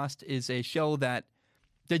show Lost is a show that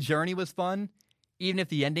the journey was fun, even if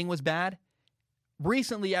the ending was bad.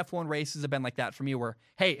 Recently, F1 races have been like that for me, where,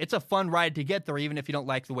 hey, it's a fun ride to get there, even if you don't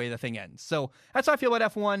like the way the thing ends. So that's how I feel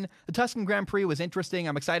about F1. The Tuscan Grand Prix was interesting.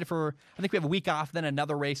 I'm excited I think we have a week off, then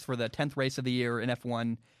another race for the 10th race of the year in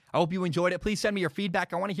F1. I hope you enjoyed it. Please send me your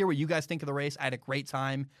feedback. I want to hear what you guys think of the race. I had a great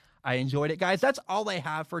time. I enjoyed it. Guys, that's all I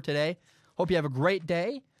have for today. Hope you have a great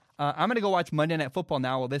day. I'm going to go watch Monday Night Football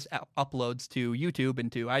now while this uploads to YouTube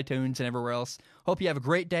and to iTunes and everywhere else. Hope you have a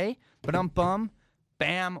great day.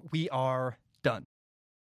 Bam, we are done.